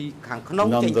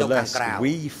 Nonetheless,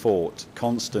 we fought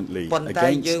constantly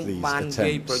against these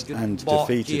attempts and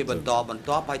defeated them.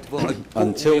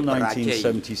 Until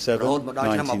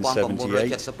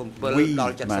 1977-1978, we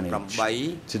managed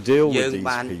to deal with these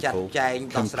people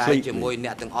completely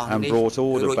and brought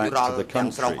order back to the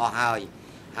country.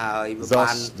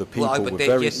 Thus, the people were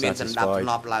very satisfied.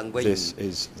 This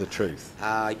is the truth.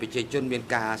 Now,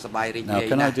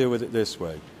 can I deal with it this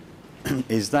way?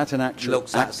 Is that an accurate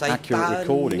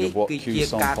recording of what Khieu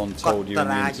Samphan told you in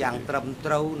the interview?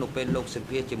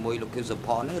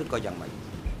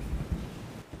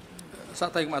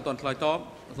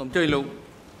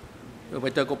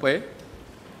 Victor Copé.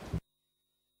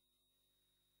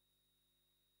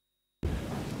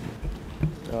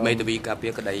 My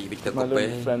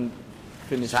friend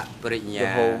finished the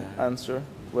whole answer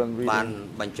when reading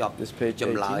this page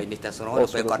 18.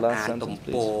 Also the last sentence,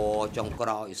 please.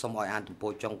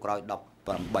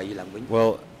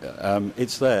 Well,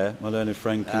 it's there. My learned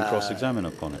friend can cross-examine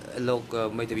upon it.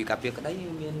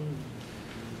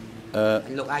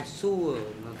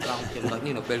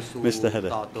 Mr. Hedder,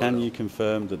 can you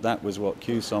confirm that that was what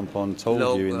Khieu Samphan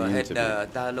told you in the interview?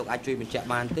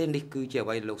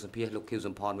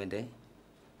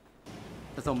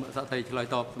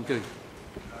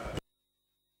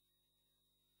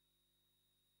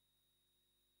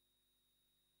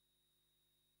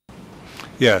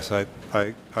 Yes, I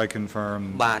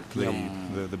confirm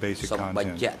the basic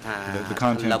content. The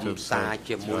content of the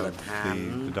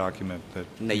document that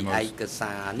you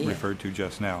referred to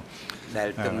just now.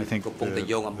 I think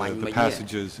the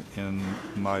passages in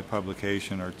my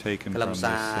publication are taken from this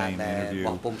same interview,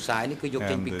 and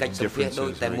the differences are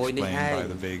explained by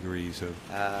the vagaries of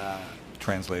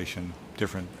translation,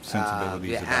 different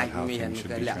sensibilities about how things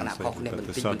should be translated, but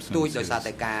the substance is if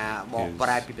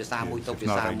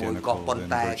not identical, then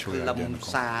virtually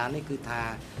identical.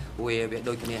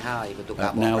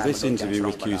 Now, this interview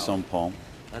with Khieu Samphan,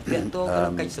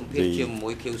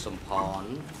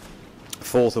 the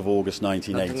 4th of August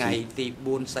 1980.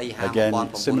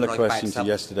 Again, similar question to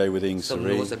yesterday with Ieng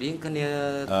Sary.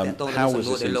 How was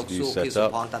this interview set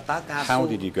up? How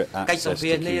did you get access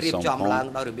to Khieu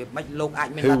Samphan?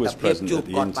 Who was present at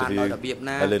the interview?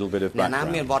 A little bit of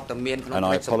background. And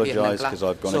I apologise because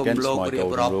I've gone against my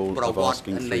golden rule of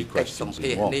asking 3 questions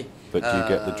in one. But do you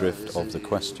get the drift of the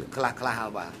question?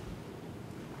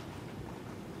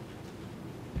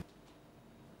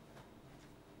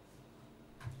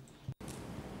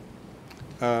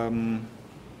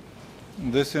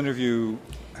 This interview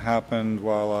happened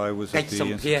while I was at the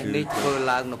Institute,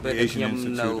 the Asian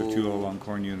Institute of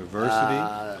Chulalongkorn University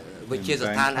in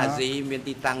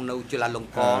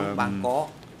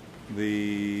Bangkok.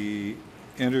 The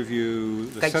interview,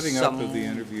 the setting up of the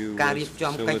interview was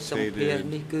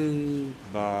facilitated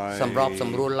by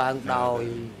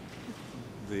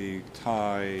the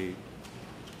Thai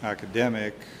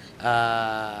academic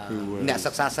who was then,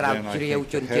 I think,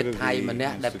 the head of the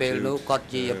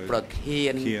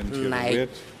institute,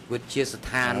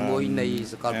 and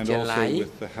also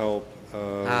with the help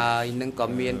of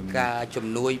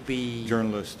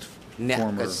journalist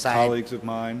former colleagues of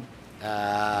mine,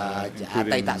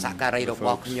 including the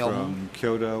folks from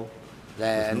Kyoto,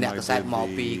 with whom I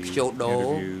did the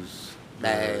interviews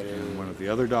in one of the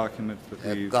other documents that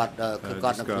we've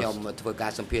discussed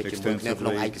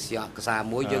extensively. I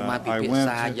went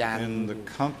in the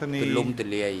company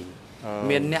a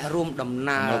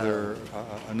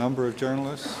number of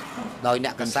journalists. I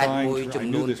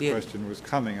knew this question was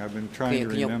coming. I've been trying to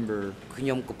remember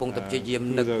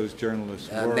who those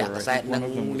journalists were. I think one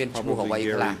of them was probably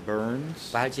Gary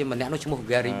Burns,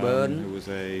 who was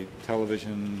a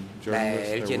television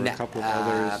journalist. There were a couple of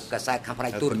others. At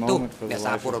the moment, for the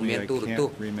life of me, I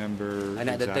can't remember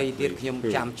exactly who.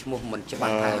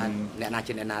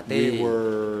 We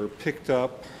were picked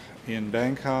up in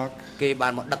Bangkok by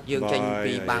a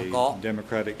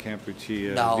Democratic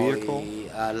Kampuchea vehicle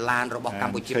and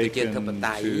taken to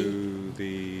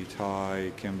the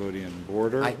Thai-Cambodian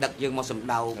border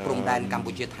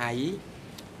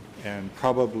and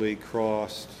probably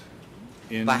crossed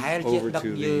over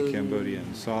to the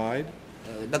Cambodian side.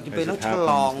 As it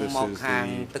happens, this is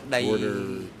the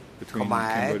border between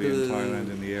Cambodia and Thailand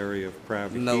in the area of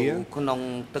Pravia, which we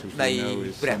know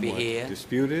is somewhat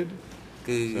disputed.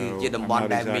 So I'm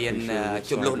not exactly sure which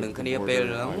side of the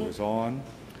border I was on.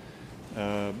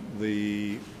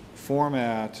 The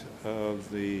format of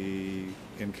the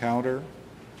encounter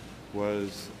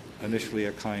was initially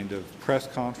a kind of press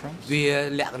conference.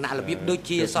 Justin Pon, if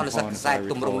I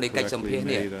recall correctly,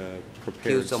 made a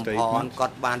prepared statement to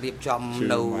myself and the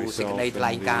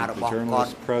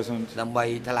journalists present. And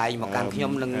then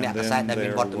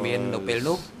there was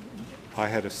I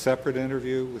had a separate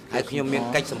interview with Justin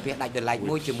Pon,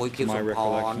 which to my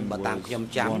recollection was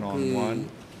one-on-one.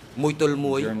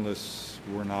 Journalists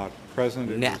were not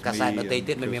present. It was me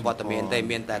and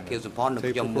Justin Pon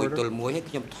tape recorder.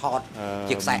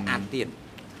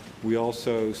 We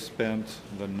also spent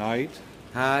the night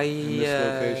in this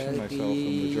location, myself and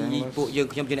the journalists.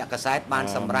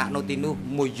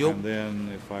 And then,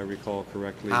 if I recall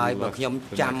correctly, we left the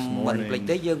next morning and were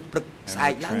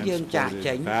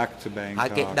transported back to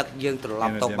Bangkok in a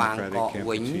Democratic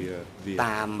Kampuchea vehicle.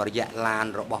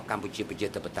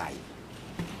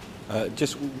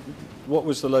 Just what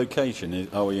was the location?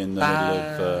 Are we in the middle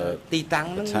of a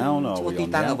town? Are we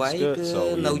on the outskirts? Are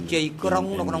we in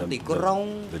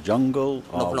the jungle?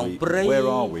 Where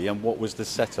are we? And what was the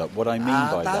setup? What I mean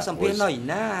by that was,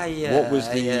 what was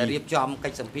the,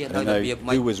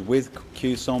 who was with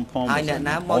Khieu Samphan? Was it an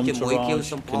entourage?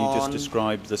 Can you just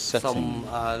describe the setting?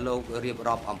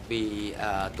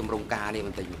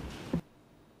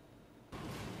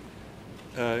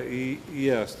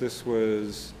 Yes, this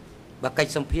was at the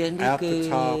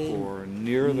top or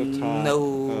near the top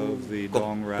of the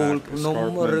Dong Rak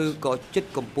escarpment,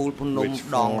 which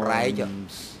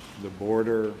forms the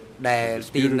border, the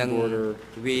disputed border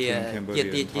between Cambodia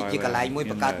and Thailand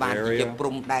in that area.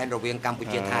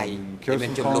 Khieu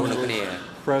Samphan was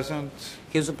present.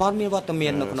 Somebody by the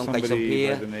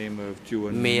name of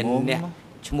Juan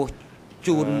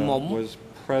Mom was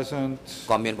present.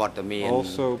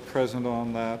 Also present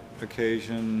on that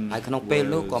occasion was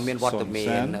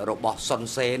Son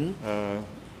Sen,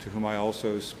 to whom I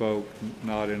also spoke,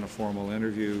 not in a formal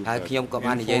interview, but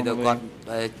informally.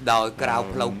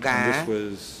 This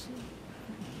was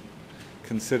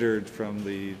considered from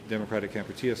the Democratic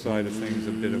Kampuchea side of things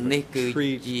a bit of a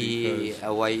treat because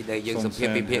Son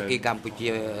Sen had,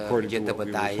 according to what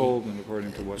we were told and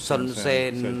according to what Son Sen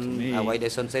said to me,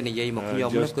 just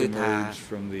emerged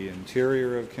from the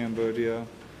interior of Cambodia,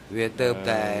 where he was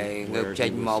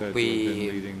said to have been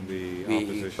leading the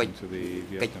opposition to the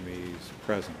Vietnamese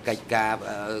presence. So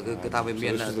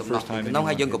this is the first time anyone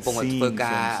had seen Son Sen,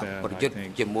 I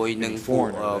think, any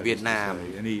foreigner,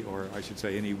 or I should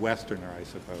say any Westerner, I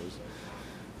suppose.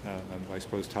 I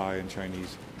suppose Thai and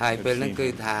Chinese had seen him. But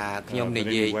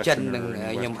any Westerner, Western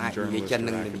journalist or academic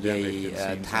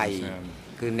had seen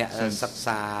Son Sen since the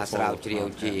fall of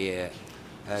Thailand.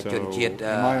 So,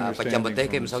 my understanding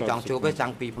from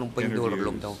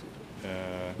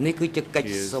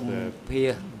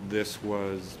this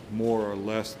was more or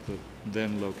less the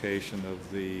then location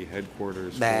of the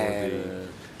headquarters for the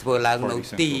Party Central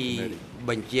Committee.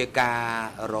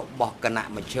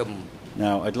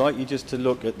 Now, I'd like you just to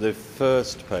look at the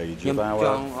first page of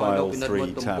our file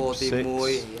 3, tab 6.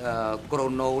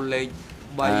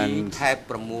 And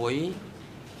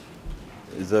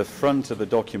the front of the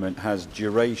document has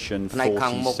duration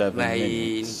 47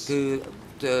 minutes.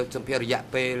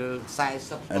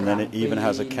 And then it even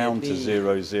has a counter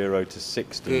 00 to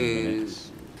 16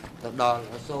 minutes.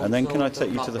 And then can I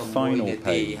take you to the final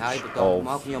page of the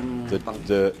document?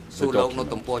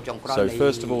 So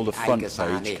first of all, the front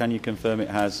page, can you confirm it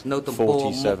has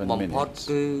 47 minutes?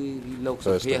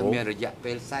 First of all.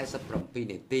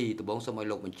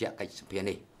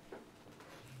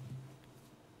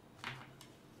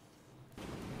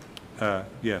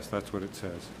 Yes, that's what it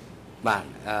says.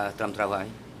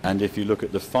 And if you look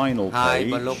at the final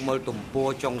page,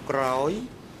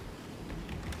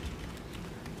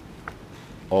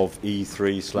 of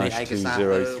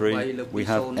E3/203, we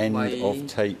have end of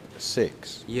tape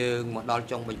 6. Now,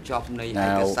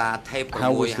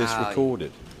 how was this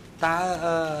recorded?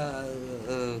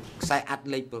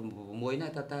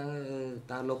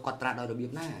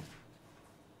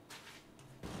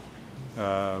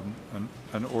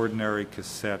 An ordinary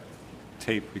cassette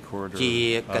tape recorder of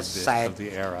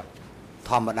the era.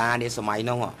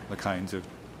 The kinds of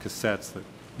cassettes that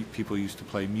people used to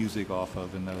play music off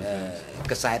of in those days.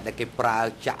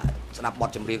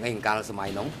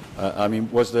 I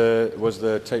mean, was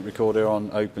the tape recorder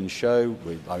on open show?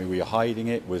 I mean, were you hiding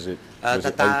it? Was it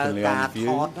openly on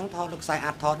view?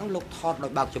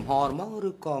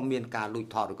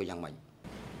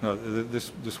 No,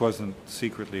 this wasn't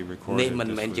secretly recorded.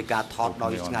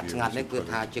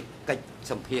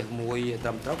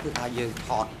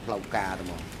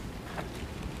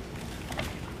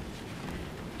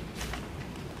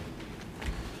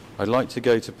 I'd like to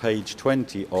go to page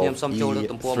 20 of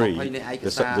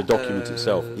E3, the document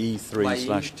itself,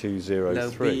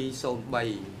 E3/203.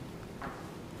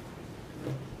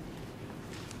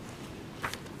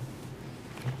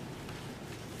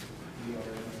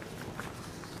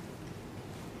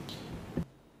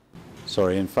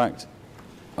 Sorry, in fact,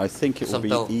 I think it will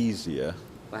be easier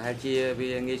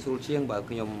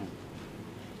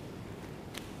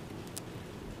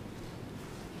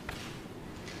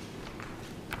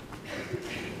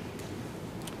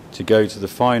to go to the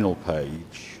final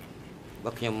page,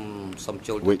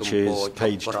 which is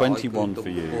page 21 for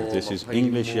you. This is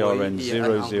English ERN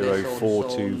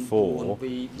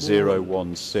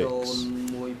 00424-016.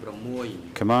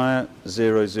 Khmer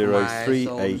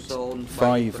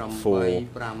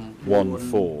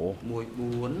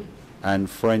 00385414 and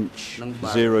French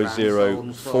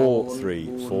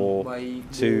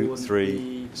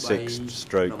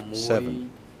 00434-236/7.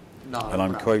 And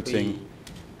I'm quoting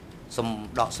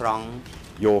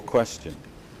your question.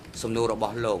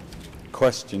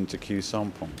 Question to Q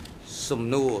Sampong.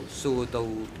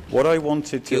 What I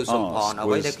wanted to ask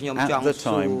was, at the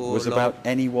time, was about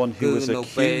anyone who was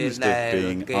accused of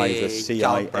being either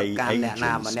CIA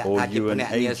agents or UN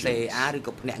agents.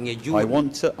 I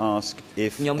want to ask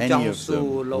if any of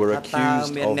them were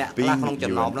accused of being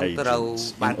UN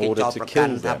agents in order to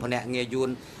kill them,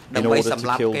 in order to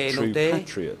kill true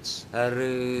patriots.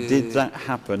 Did that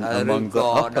happen among the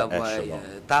upper echelon?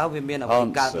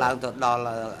 Answer.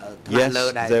 Yes,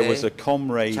 there was a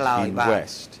comrade in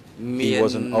West. He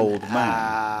was an old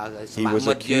man. He was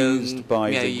accused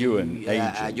by the UN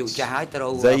agents.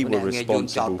 They were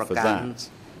responsible for that.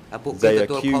 They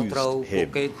accused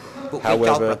him.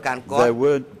 However,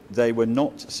 they were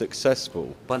not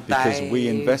successful because we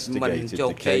investigated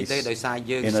the case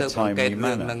in a timely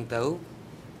manner.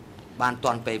 I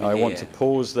want to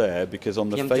pause there because on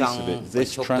the face of it,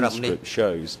 this transcript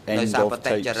shows end of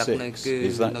tape 6.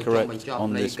 Is that correct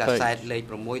on this page?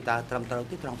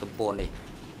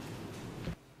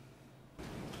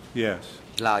 Yes.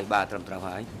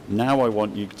 Now I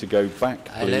want you to go back,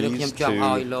 please,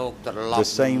 to the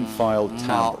same file,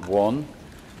 tab 1,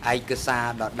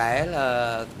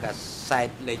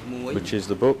 which is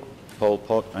the book Pol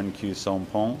Pot and Q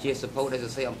Sampong,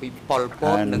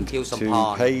 and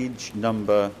to page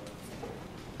number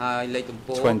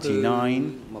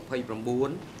 29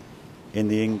 in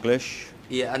the English,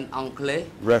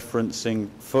 referencing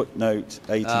footnote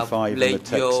 85 in the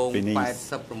text beneath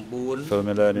for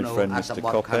my learned friend Mr.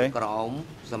 Koppe,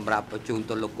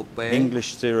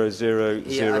 English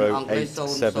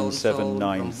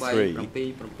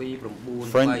 00087793,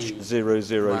 French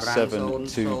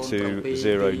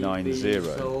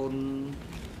 007222090,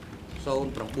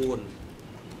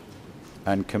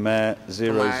 and Khmer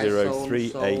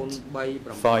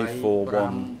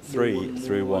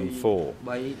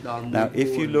 00385413-14. Now,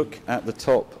 if you look at the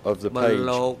top of the page,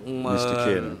 Mr.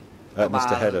 Kiernan,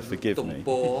 Mr. Header, forgive me.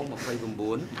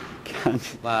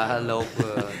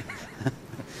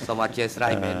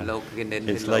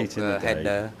 It's late in the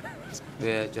day.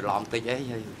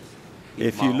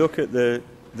 If you look at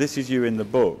this is you in the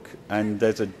book, and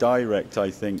there's a direct,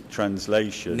 I think,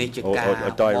 translation or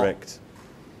a direct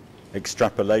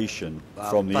extrapolation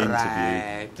from the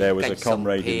interview. There was a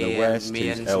comrade in the West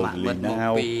who's elderly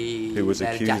now, who was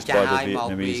accused by the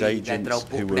Vietnamese agents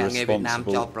who were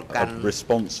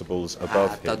responsibles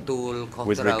above him.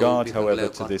 With regard, however,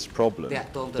 to this problem,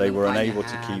 they were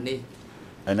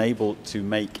unable to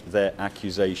make their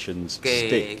accusations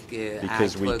stick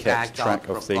because we kept track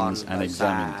of things and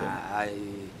examined them.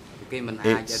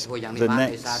 It's the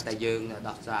next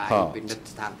part.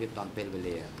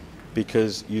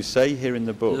 Because you say here in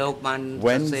the book,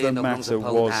 when the matter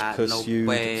was pursued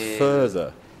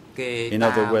further, in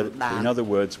other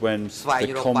words, when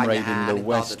the comrade in the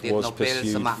West was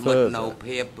pursued further,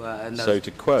 so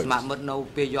to quote,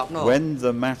 when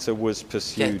the matter was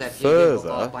pursued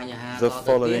further, the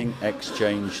following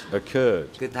exchange occurred.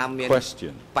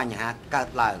 Question.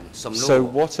 So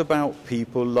what about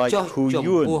people like Hu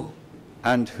Yun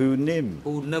and Hu Nim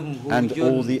and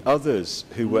all the others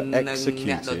who were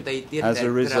executed as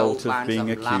a result of being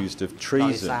accused of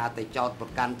treason?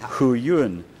 Hu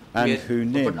Yun and Hu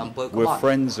Nim were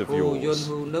friends of yours,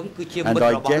 and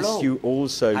I guess you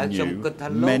also knew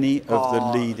many of the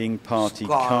leading party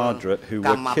cadre who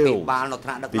were killed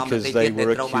because they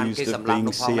were accused of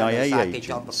being CIA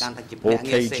agents, or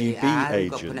KGB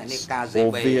agents,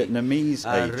 or Vietnamese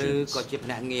agents.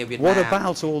 What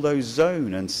about all those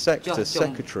zone and sector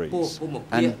secretaries,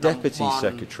 and deputy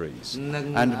secretaries, and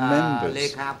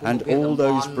members, and all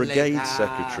those brigade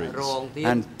secretaries,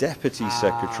 and deputy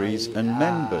secretaries, and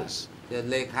members?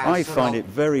 I find it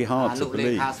very hard to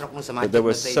believe that there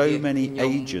were so many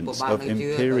agents of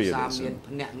imperialism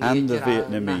and the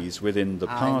Vietnamese within the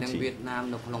party.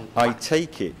 I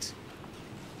take it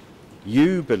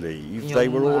you believe they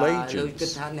were all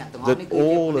agents, that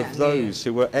all of those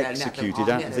who were executed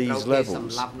at these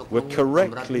levels were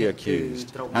correctly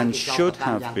accused and should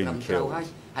have been killed.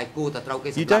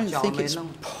 You don't think it's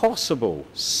possible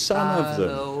some of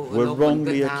them were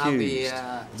wrongly accused,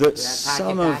 that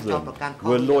some of them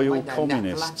were loyal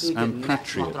communists and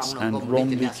patriots and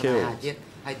wrongly killed?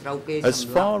 As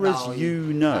far as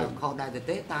you know,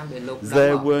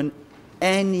 there weren't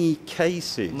any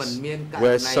cases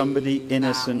where somebody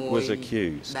innocent was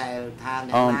accused?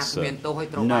 Answer,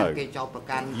 no.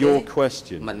 Your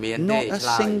question, not a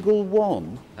single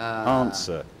one?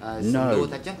 Answer, no,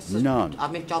 none.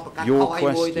 Your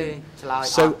question,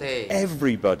 so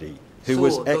everybody who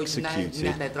was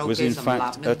executed was in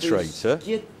fact a traitor?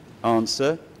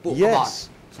 Answer, yes.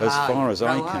 As far as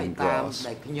I can grasp.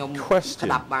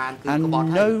 Question, and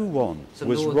no one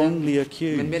was wrongly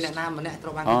accused?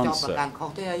 Answer,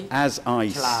 as I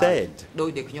said,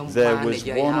 there was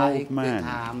one old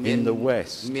man in the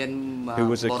West who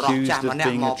was accused of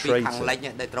being a traitor,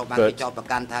 but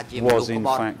was in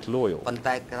fact loyal.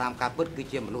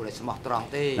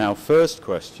 Now, first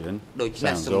question,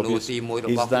 sounds obvious,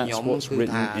 is that what's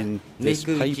written in this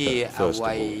paper, first of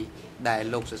all? ដែល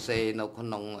លោកសរសេរនៅក្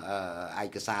នុងឯ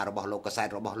កសាររបស់លោកកាសែត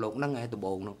របស់លោកហ្នឹងឯងដំ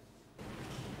បូងនោះ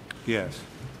Yes.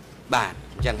 បាទ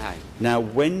អញ្ចឹងហើយ Now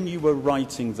when you were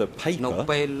writing the នៅ paper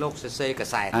ពេលលោកសរសេរកា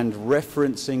សែត and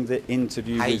referencing the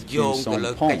interview ហើយ with យោ Khieu ងទៅ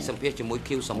លើកិច្ចសម្ភាសន៍ជាមួយ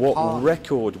Khieu Samphan what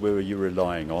record were you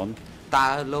relying on តើ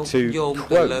លោកយោង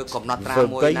ទៅលើកំណត់ត្រា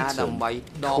មួយណាដើម្បី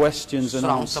ដក questions and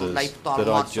answers that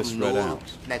I just read out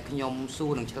ដែលខ្ញុំសួ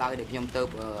រនឹងឆ្លើយដែលខ្ញុំទៅ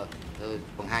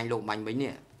បង្ហាញលោកបាញ់វិញ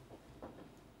នេះ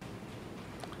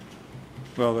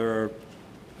Well, there are.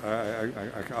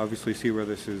 I obviously see where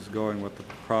this is going. What the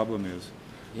problem is.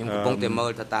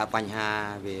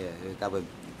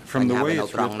 From the way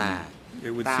it's written,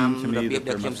 it would seem to me that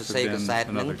there must have been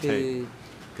another tape,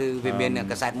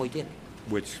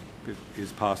 which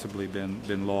is possibly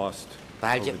been lost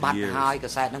over the years.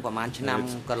 It's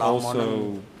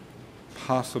also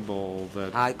possible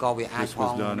that this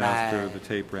was done after the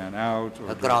tape ran out, or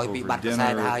over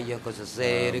dinner, or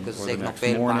the next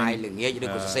morning, and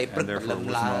therefore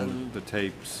was among the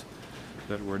tapes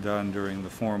that were done during the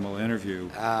formal interview.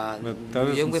 But that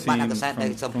doesn't seem,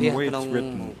 from the way it's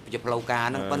written, it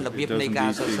doesn't seem to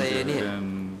have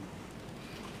been.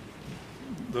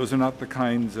 Those are not the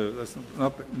kinds of, that's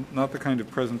not the kind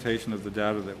of presentation of the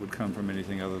data that would come from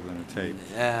anything other than a tape.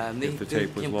 If the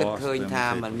tape was lost, then the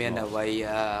tape was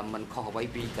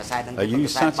lost. Are you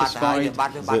satisfied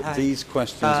that these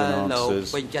questions and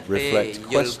answers reflect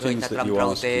questions that you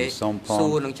asked Khieu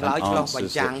Samphan and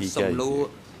answers that he gave you?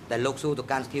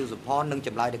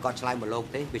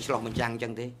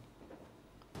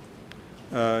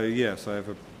 Yes, I have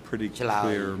a pretty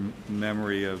clear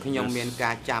memory of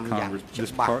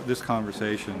this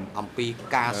conversation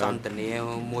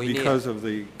because of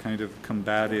the kind of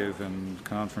combative and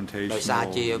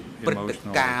confrontational,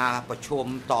 emotional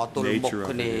nature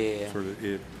of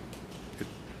it. It's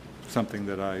something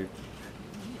that I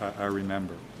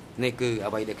remember.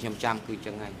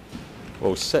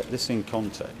 Well, set this in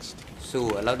context.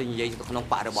 6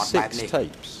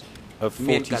 tapes of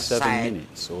 47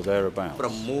 minutes or thereabouts.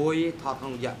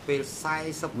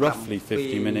 Roughly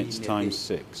 50 minutes times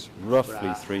 6,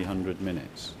 roughly 300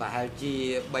 minutes.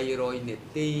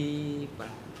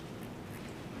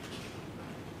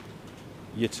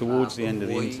 You're towards the end of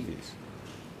the interviews.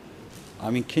 I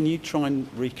mean, can you try and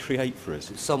recreate for us?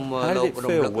 How did it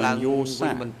feel when you're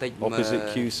sat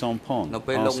opposite Khieu Samphan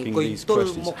asking these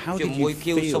questions? How did you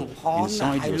feel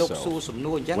inside yourself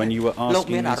when you were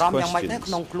asking these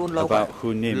questions about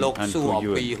Hu Nim and Hu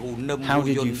Yuan? How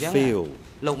did you feel?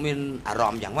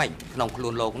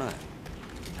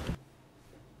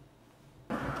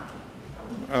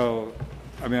 Oh,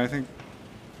 I mean, I think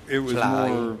it was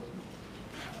more.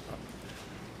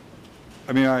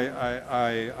 I mean,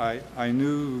 I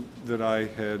knew that I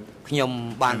had, in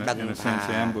a sense,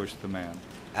 ambushed the man.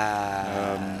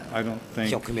 I don't think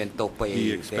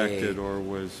he expected or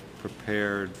was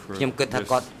prepared for this line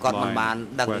of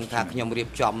questioning.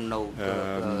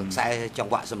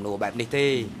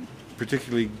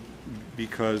 Particularly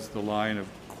because the line of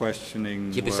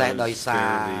questioning was fairly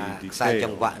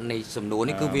detailed and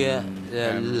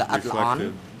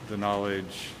reflected the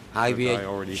knowledge that I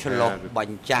already had at this point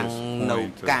of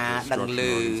the structural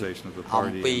organization of the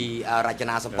party and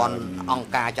the purge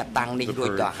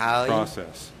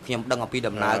process. So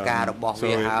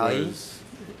it was,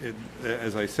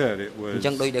 as I said, it was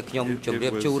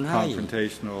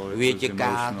confrontational, it was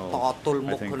emotional,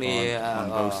 I think, on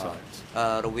both sides.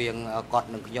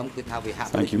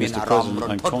 Thank you, Mr. President.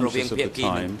 I'm conscious of the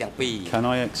time. Can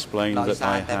I explain that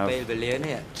I have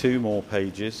 2 more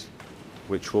pages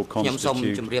which will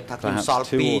constitute perhaps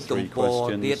 2 or 3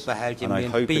 questions, and I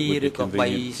hope it would be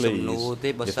convenient, please,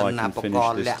 if I can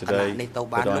finish this today,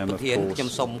 but I am, of course,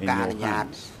 in your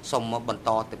hands.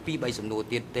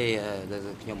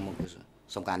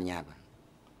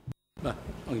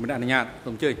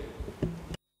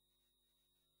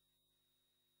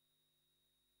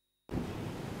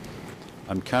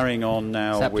 I'm carrying on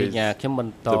now with the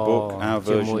book, our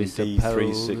version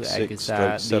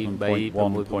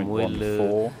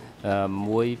D366/7.1.14,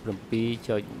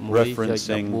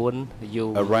 referencing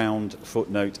around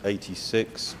footnote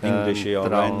 86, English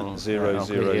ERN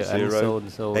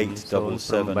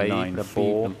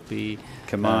 0008774,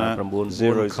 Khmer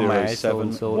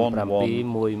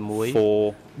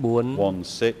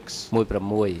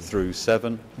 007111416 through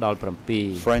 7,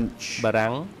 French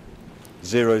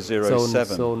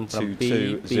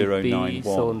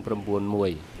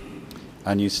 007220911,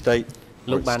 and you state,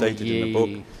 or it's stated in the book,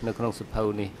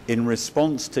 in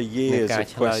response to years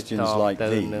of questions like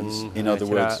these, in other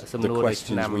words, the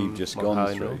questions we've just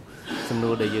gone through,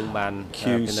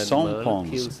 Khieu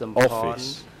Samphan's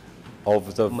office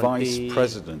of the Vice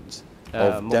President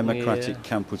of Democratic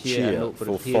Kampuchea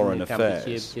for Foreign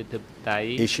Affairs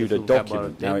issued a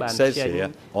document. Now it says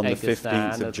here on the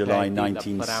 15th of July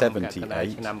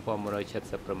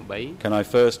 1978. Can I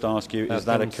first ask you, is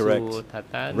that a correct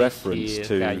reference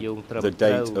to the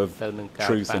date of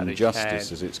Truth and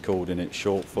Justice, as it's called in its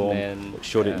short form? Or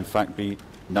should it in fact be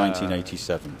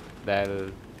 1987?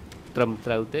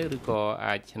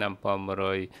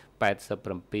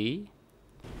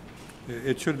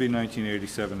 It should be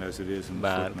 1987 as it is in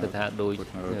the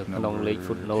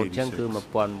footnote.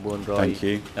 Thank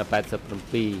you.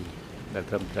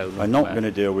 I'm not going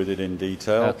to deal with it in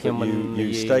detail, but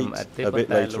you state a bit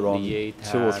later on, 2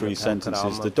 or 3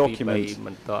 sentences, the document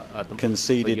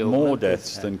conceded more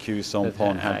deaths than Khieu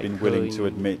Samphan had been willing to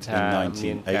admit in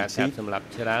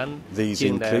 1980. These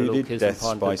included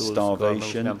deaths by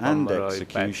starvation and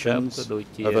executions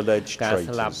of alleged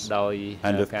traitors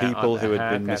and of people who had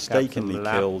been mistakenly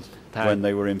killed when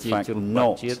they were in fact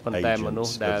not agents of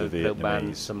the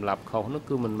Vietnamese.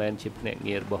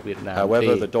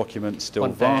 However, the document still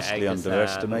vastly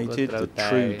underestimated the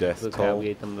true death toll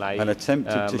and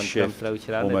attempted to shift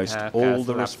almost all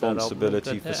the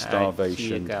responsibility for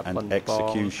starvation and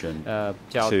execution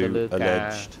to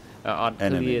alleged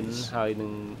enemies.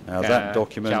 Now that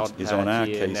document is on our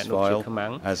case file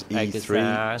as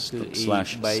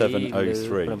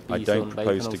E3/703. I don't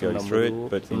propose to go through it,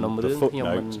 but in the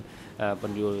footnote, I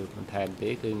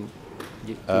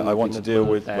want to deal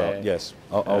with, well, yes,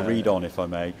 I'll read on if I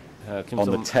may. on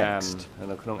the text.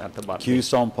 Khieu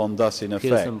Samphan thus in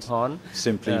effect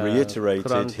simply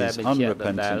reiterated his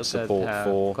unrepentant support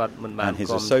for and his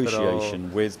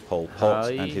association with Pol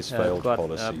Pot and his failed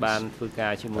policies.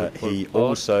 He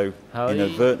also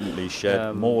inadvertently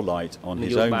shed more light on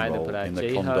his own role in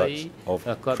the conduct of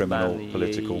criminal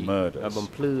political murders.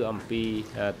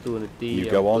 You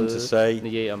go on to say,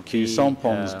 Khieu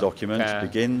Samphan's document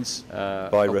begins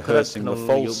by rehearsing the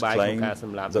false claim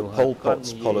that Pol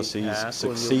Pot's policies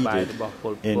succeeded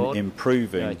in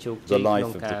improving the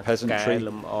life of the peasantry.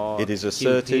 It is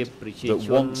asserted that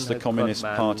once the Communist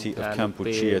Party of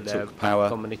Kampuchea took power,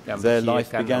 their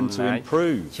life began to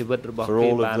improve, for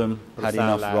all of them had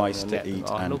enough rice to eat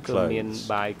and clothes.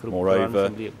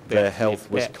 Moreover, their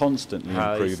health was constantly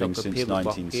improving since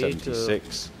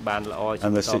 1976,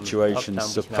 and the situation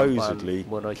supposedly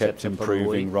kept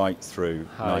improving right through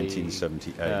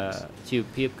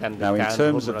 1978. Now, in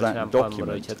terms of that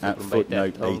document, at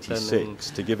footnote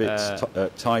 86, to give its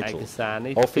title,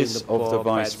 Office of the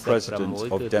Vice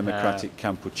President of Democratic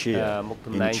Kampuchea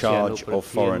in charge of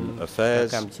foreign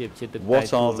affairs,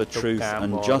 what are the truth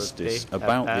and justice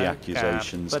about the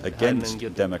accusations against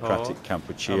Democratic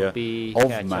Kampuchea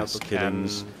of mass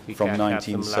killings from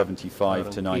 1975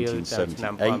 to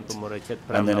 1978,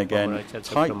 and then again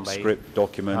typescript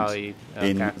document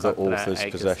in the author's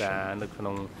possession.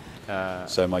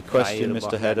 So my question,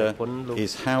 Mr. Hedder,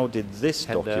 is how did this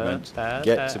document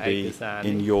get to be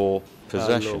in your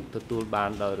possession?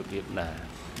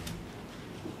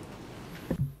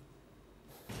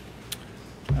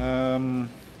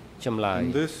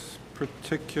 In this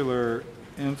particular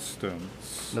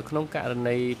instance, my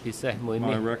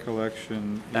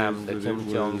recollection is that it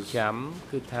was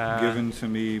given to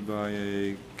me by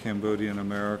a Cambodian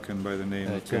American by the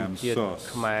name of Kam Sos,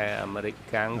 who I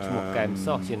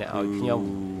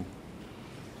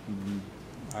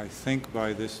think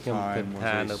by this time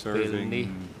was a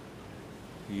serving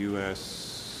U.S.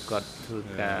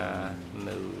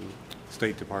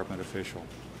 State Department official.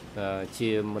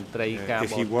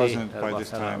 If he wasn't by this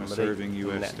time a serving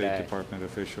U.S. State Department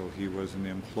official, he was an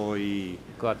employee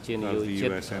of the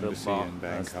U.S. Embassy in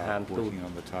Bangkok working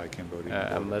on the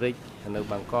Thai-Cambodian border.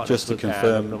 Just to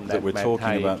confirm that we're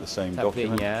talking about the same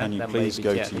document, can you please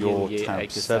go to your tab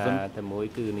 7?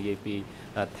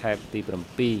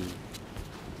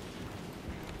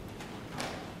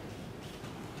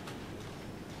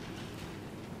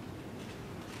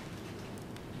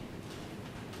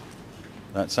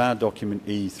 That's our document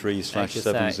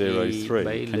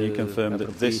E3/703. Can you confirm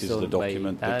that this is the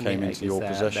document that came into your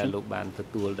possession?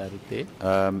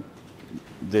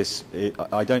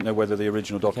 I don't know whether the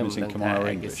original document is in Khmer or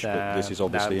English, but this is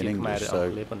obviously in English,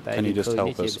 so can you just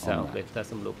help us on that?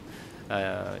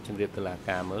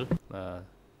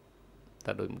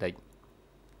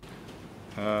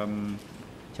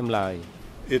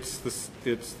 It's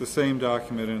the same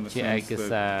document in the sense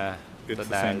that it's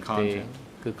the same content.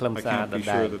 I can't be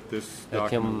sure that this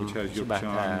document, which has Yuk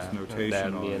Chan's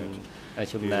notation on it,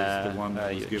 is the one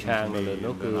that was given to me,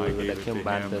 and then I gave it to him,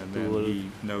 and then he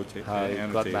annotated it.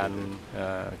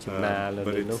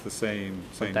 But it's the same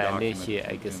document,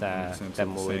 in the sense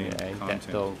of the same content.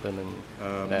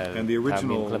 And the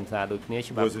original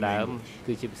was in English.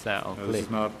 This is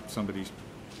not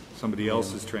somebody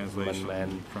else's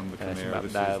translation from the Khmer. This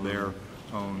is their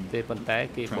own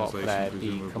translation,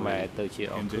 presumably,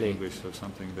 into English of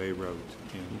something they wrote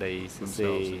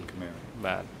themselves in Khmer.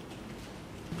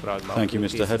 Thank you,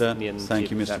 Mr. Hedder. Thank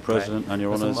you, Mr. President and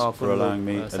Your Honours, for allowing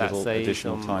me a little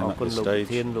additional time at this stage.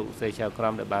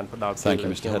 Thank you,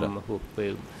 Mr. Hedder.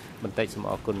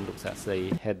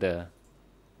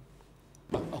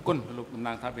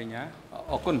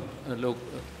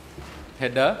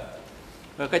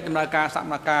 កិច្ចដំណើរការសកម្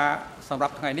មភាពសម្រា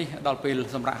ប់ថ្ងៃនេះដល់ពេល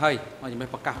សម្រាប់ហើយមកជំនួស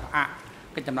ប្រកាសផ្អាក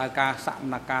កិច្ចដំណើរការសកម្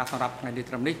មភាពសម្រាប់ថ្ងៃនេះ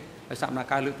ត្រឹមនេះហើយសកម្ម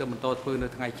ភាពលើកទៅបន្តធ្វើនៅ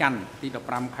ថ្ងៃច័ន្ទទី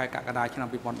 15 ខែកក្កដាឆ្នាំ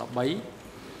 2013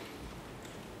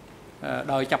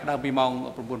 ដោយចាប់ផ្ដើមពីម៉ោង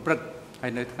 9 ព្រឹកហើ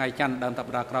យនៅថ្ងៃច័ន្ទដើមស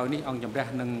ប្តាហ៍ក្រោយនេះអង្គជំរះ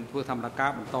នឹងធ្វើធម្មការ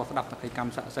បន្តស្ដាប់សកម្មកម្ម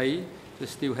សាក់សីគឺ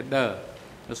Steve Hedder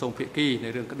នៅសូមភាគីใน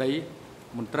រឿងក្តី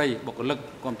មន្ត្រីបុគ្គលិក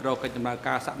គ្រប់គ្រងកិច្ចដំណើរ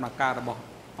ការសកម្មភាពរបស់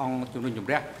អង្គជំនុំជ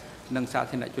ម្រះនិងសា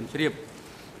ធារណជនជ្រាប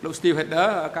លោក Steve Hedder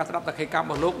ការស្ដាប់សកម្មកម្មរ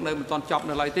បស់លោកនៅមិនទាន់ចប់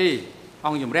នៅឡើយទេអ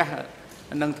ង្គជំរះ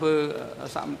នឹងធ្វើ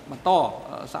បន្ត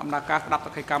សកម្មភាពស្ដាប់ស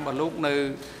កម្មកម្មរបស់លោកនៅ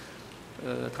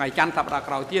ថ្ងៃច័ន្ទសប្តាហ៍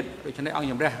ក្រោយទៀតដូច្នេះអង្គ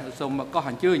ជំរះសូមកោះ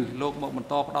អញ្ជើញលោកមកបន្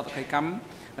តផ្ដល់សកម្មកម្ម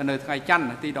នៅថ្ងៃច័ន្ទ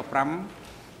ទី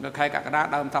 15 ខែកក្កដា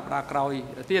ដើមសប្តាហ៍ក្រោយ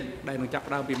ទៀតដែលនឹងចាប់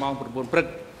ផ្ដើមពីម៉ោង 9 ព្រឹក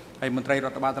ហើយមន្ត្រីរ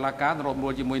ដ្ឋបាលតុលាការរួមរួ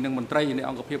មជាមួយនឹងមន្ត្រីនៃ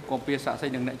អង្គភាពគំពីសាកសី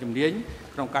និងអ្នកជំនាញ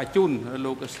ក្នុងការជូន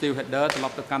លោក Steve Header ត្រឡ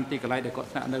ប់ទៅកាន់ទីកន្លែងដែលគាត់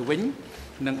ស្នាក់នៅវិញ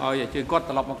និងឲ្យអញ្ជើញគាត់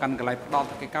ត្រឡប់មកកាន់កន្លែងផ្ដោត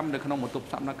កិច្ចកម្មនៅក្នុងបន្ទប់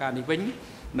សម្ដែងការនេះវិញ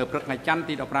នៅព្រឹកថ្ងៃច័ន្ទ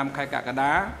ទី15ខែកក្ក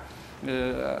ដា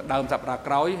ដើមសប្តាហ៍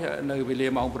ក្រោយនៅវេលា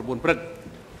ម៉ោង 9 ព្រឹក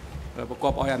ប្រក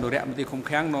បឲ្យអនុរិយមន្ត្រីឃុំ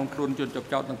ឃាំងនាំខ្លួនជនជាប់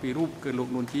ចោទទាំងពីររូបគឺលោក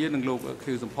នួនជានិងលោក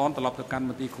ខៀវសំផនត្រឡប់ទៅកាន់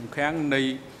មន្ត្រីឃុំឃាំងនៃ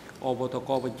អវតក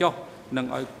វិញចុះនិង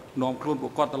ឲ្យនាំខ្លួនពួ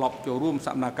កគាត់ត្រឡប់ចូលរួមស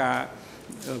កម្មភា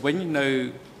ពវិញនៅ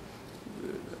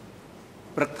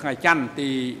ព្រឹកថ្ងៃច័ន្ទទី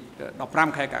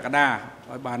15ខែកក្កដា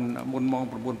ឲ្យបានមុនម៉ោង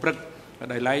 9 ព្រឹក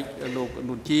ដោយឡែកលោក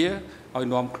នួនជាឲ្យ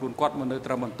នាំខ្លួនគាត់មកនៅ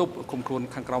ត្រឹមបន្ទប់ឃុំខ្លួន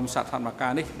ខាងក្រោមសាធារណកា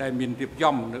រនេះដែលមានរៀប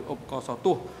ចំនៅឧបករណ៍សោទ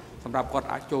ស្សន៍សម្រាប់គាត់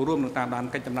អាចចូលរួមនឹងតាមដាន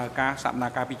កិច្ចដំណើរការសកម្ម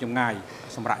ភាពពីចម្ងាយ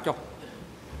សម្រាប់ចុះ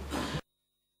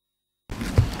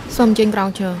សូមអញ្ជើញក្រោ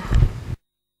យជើ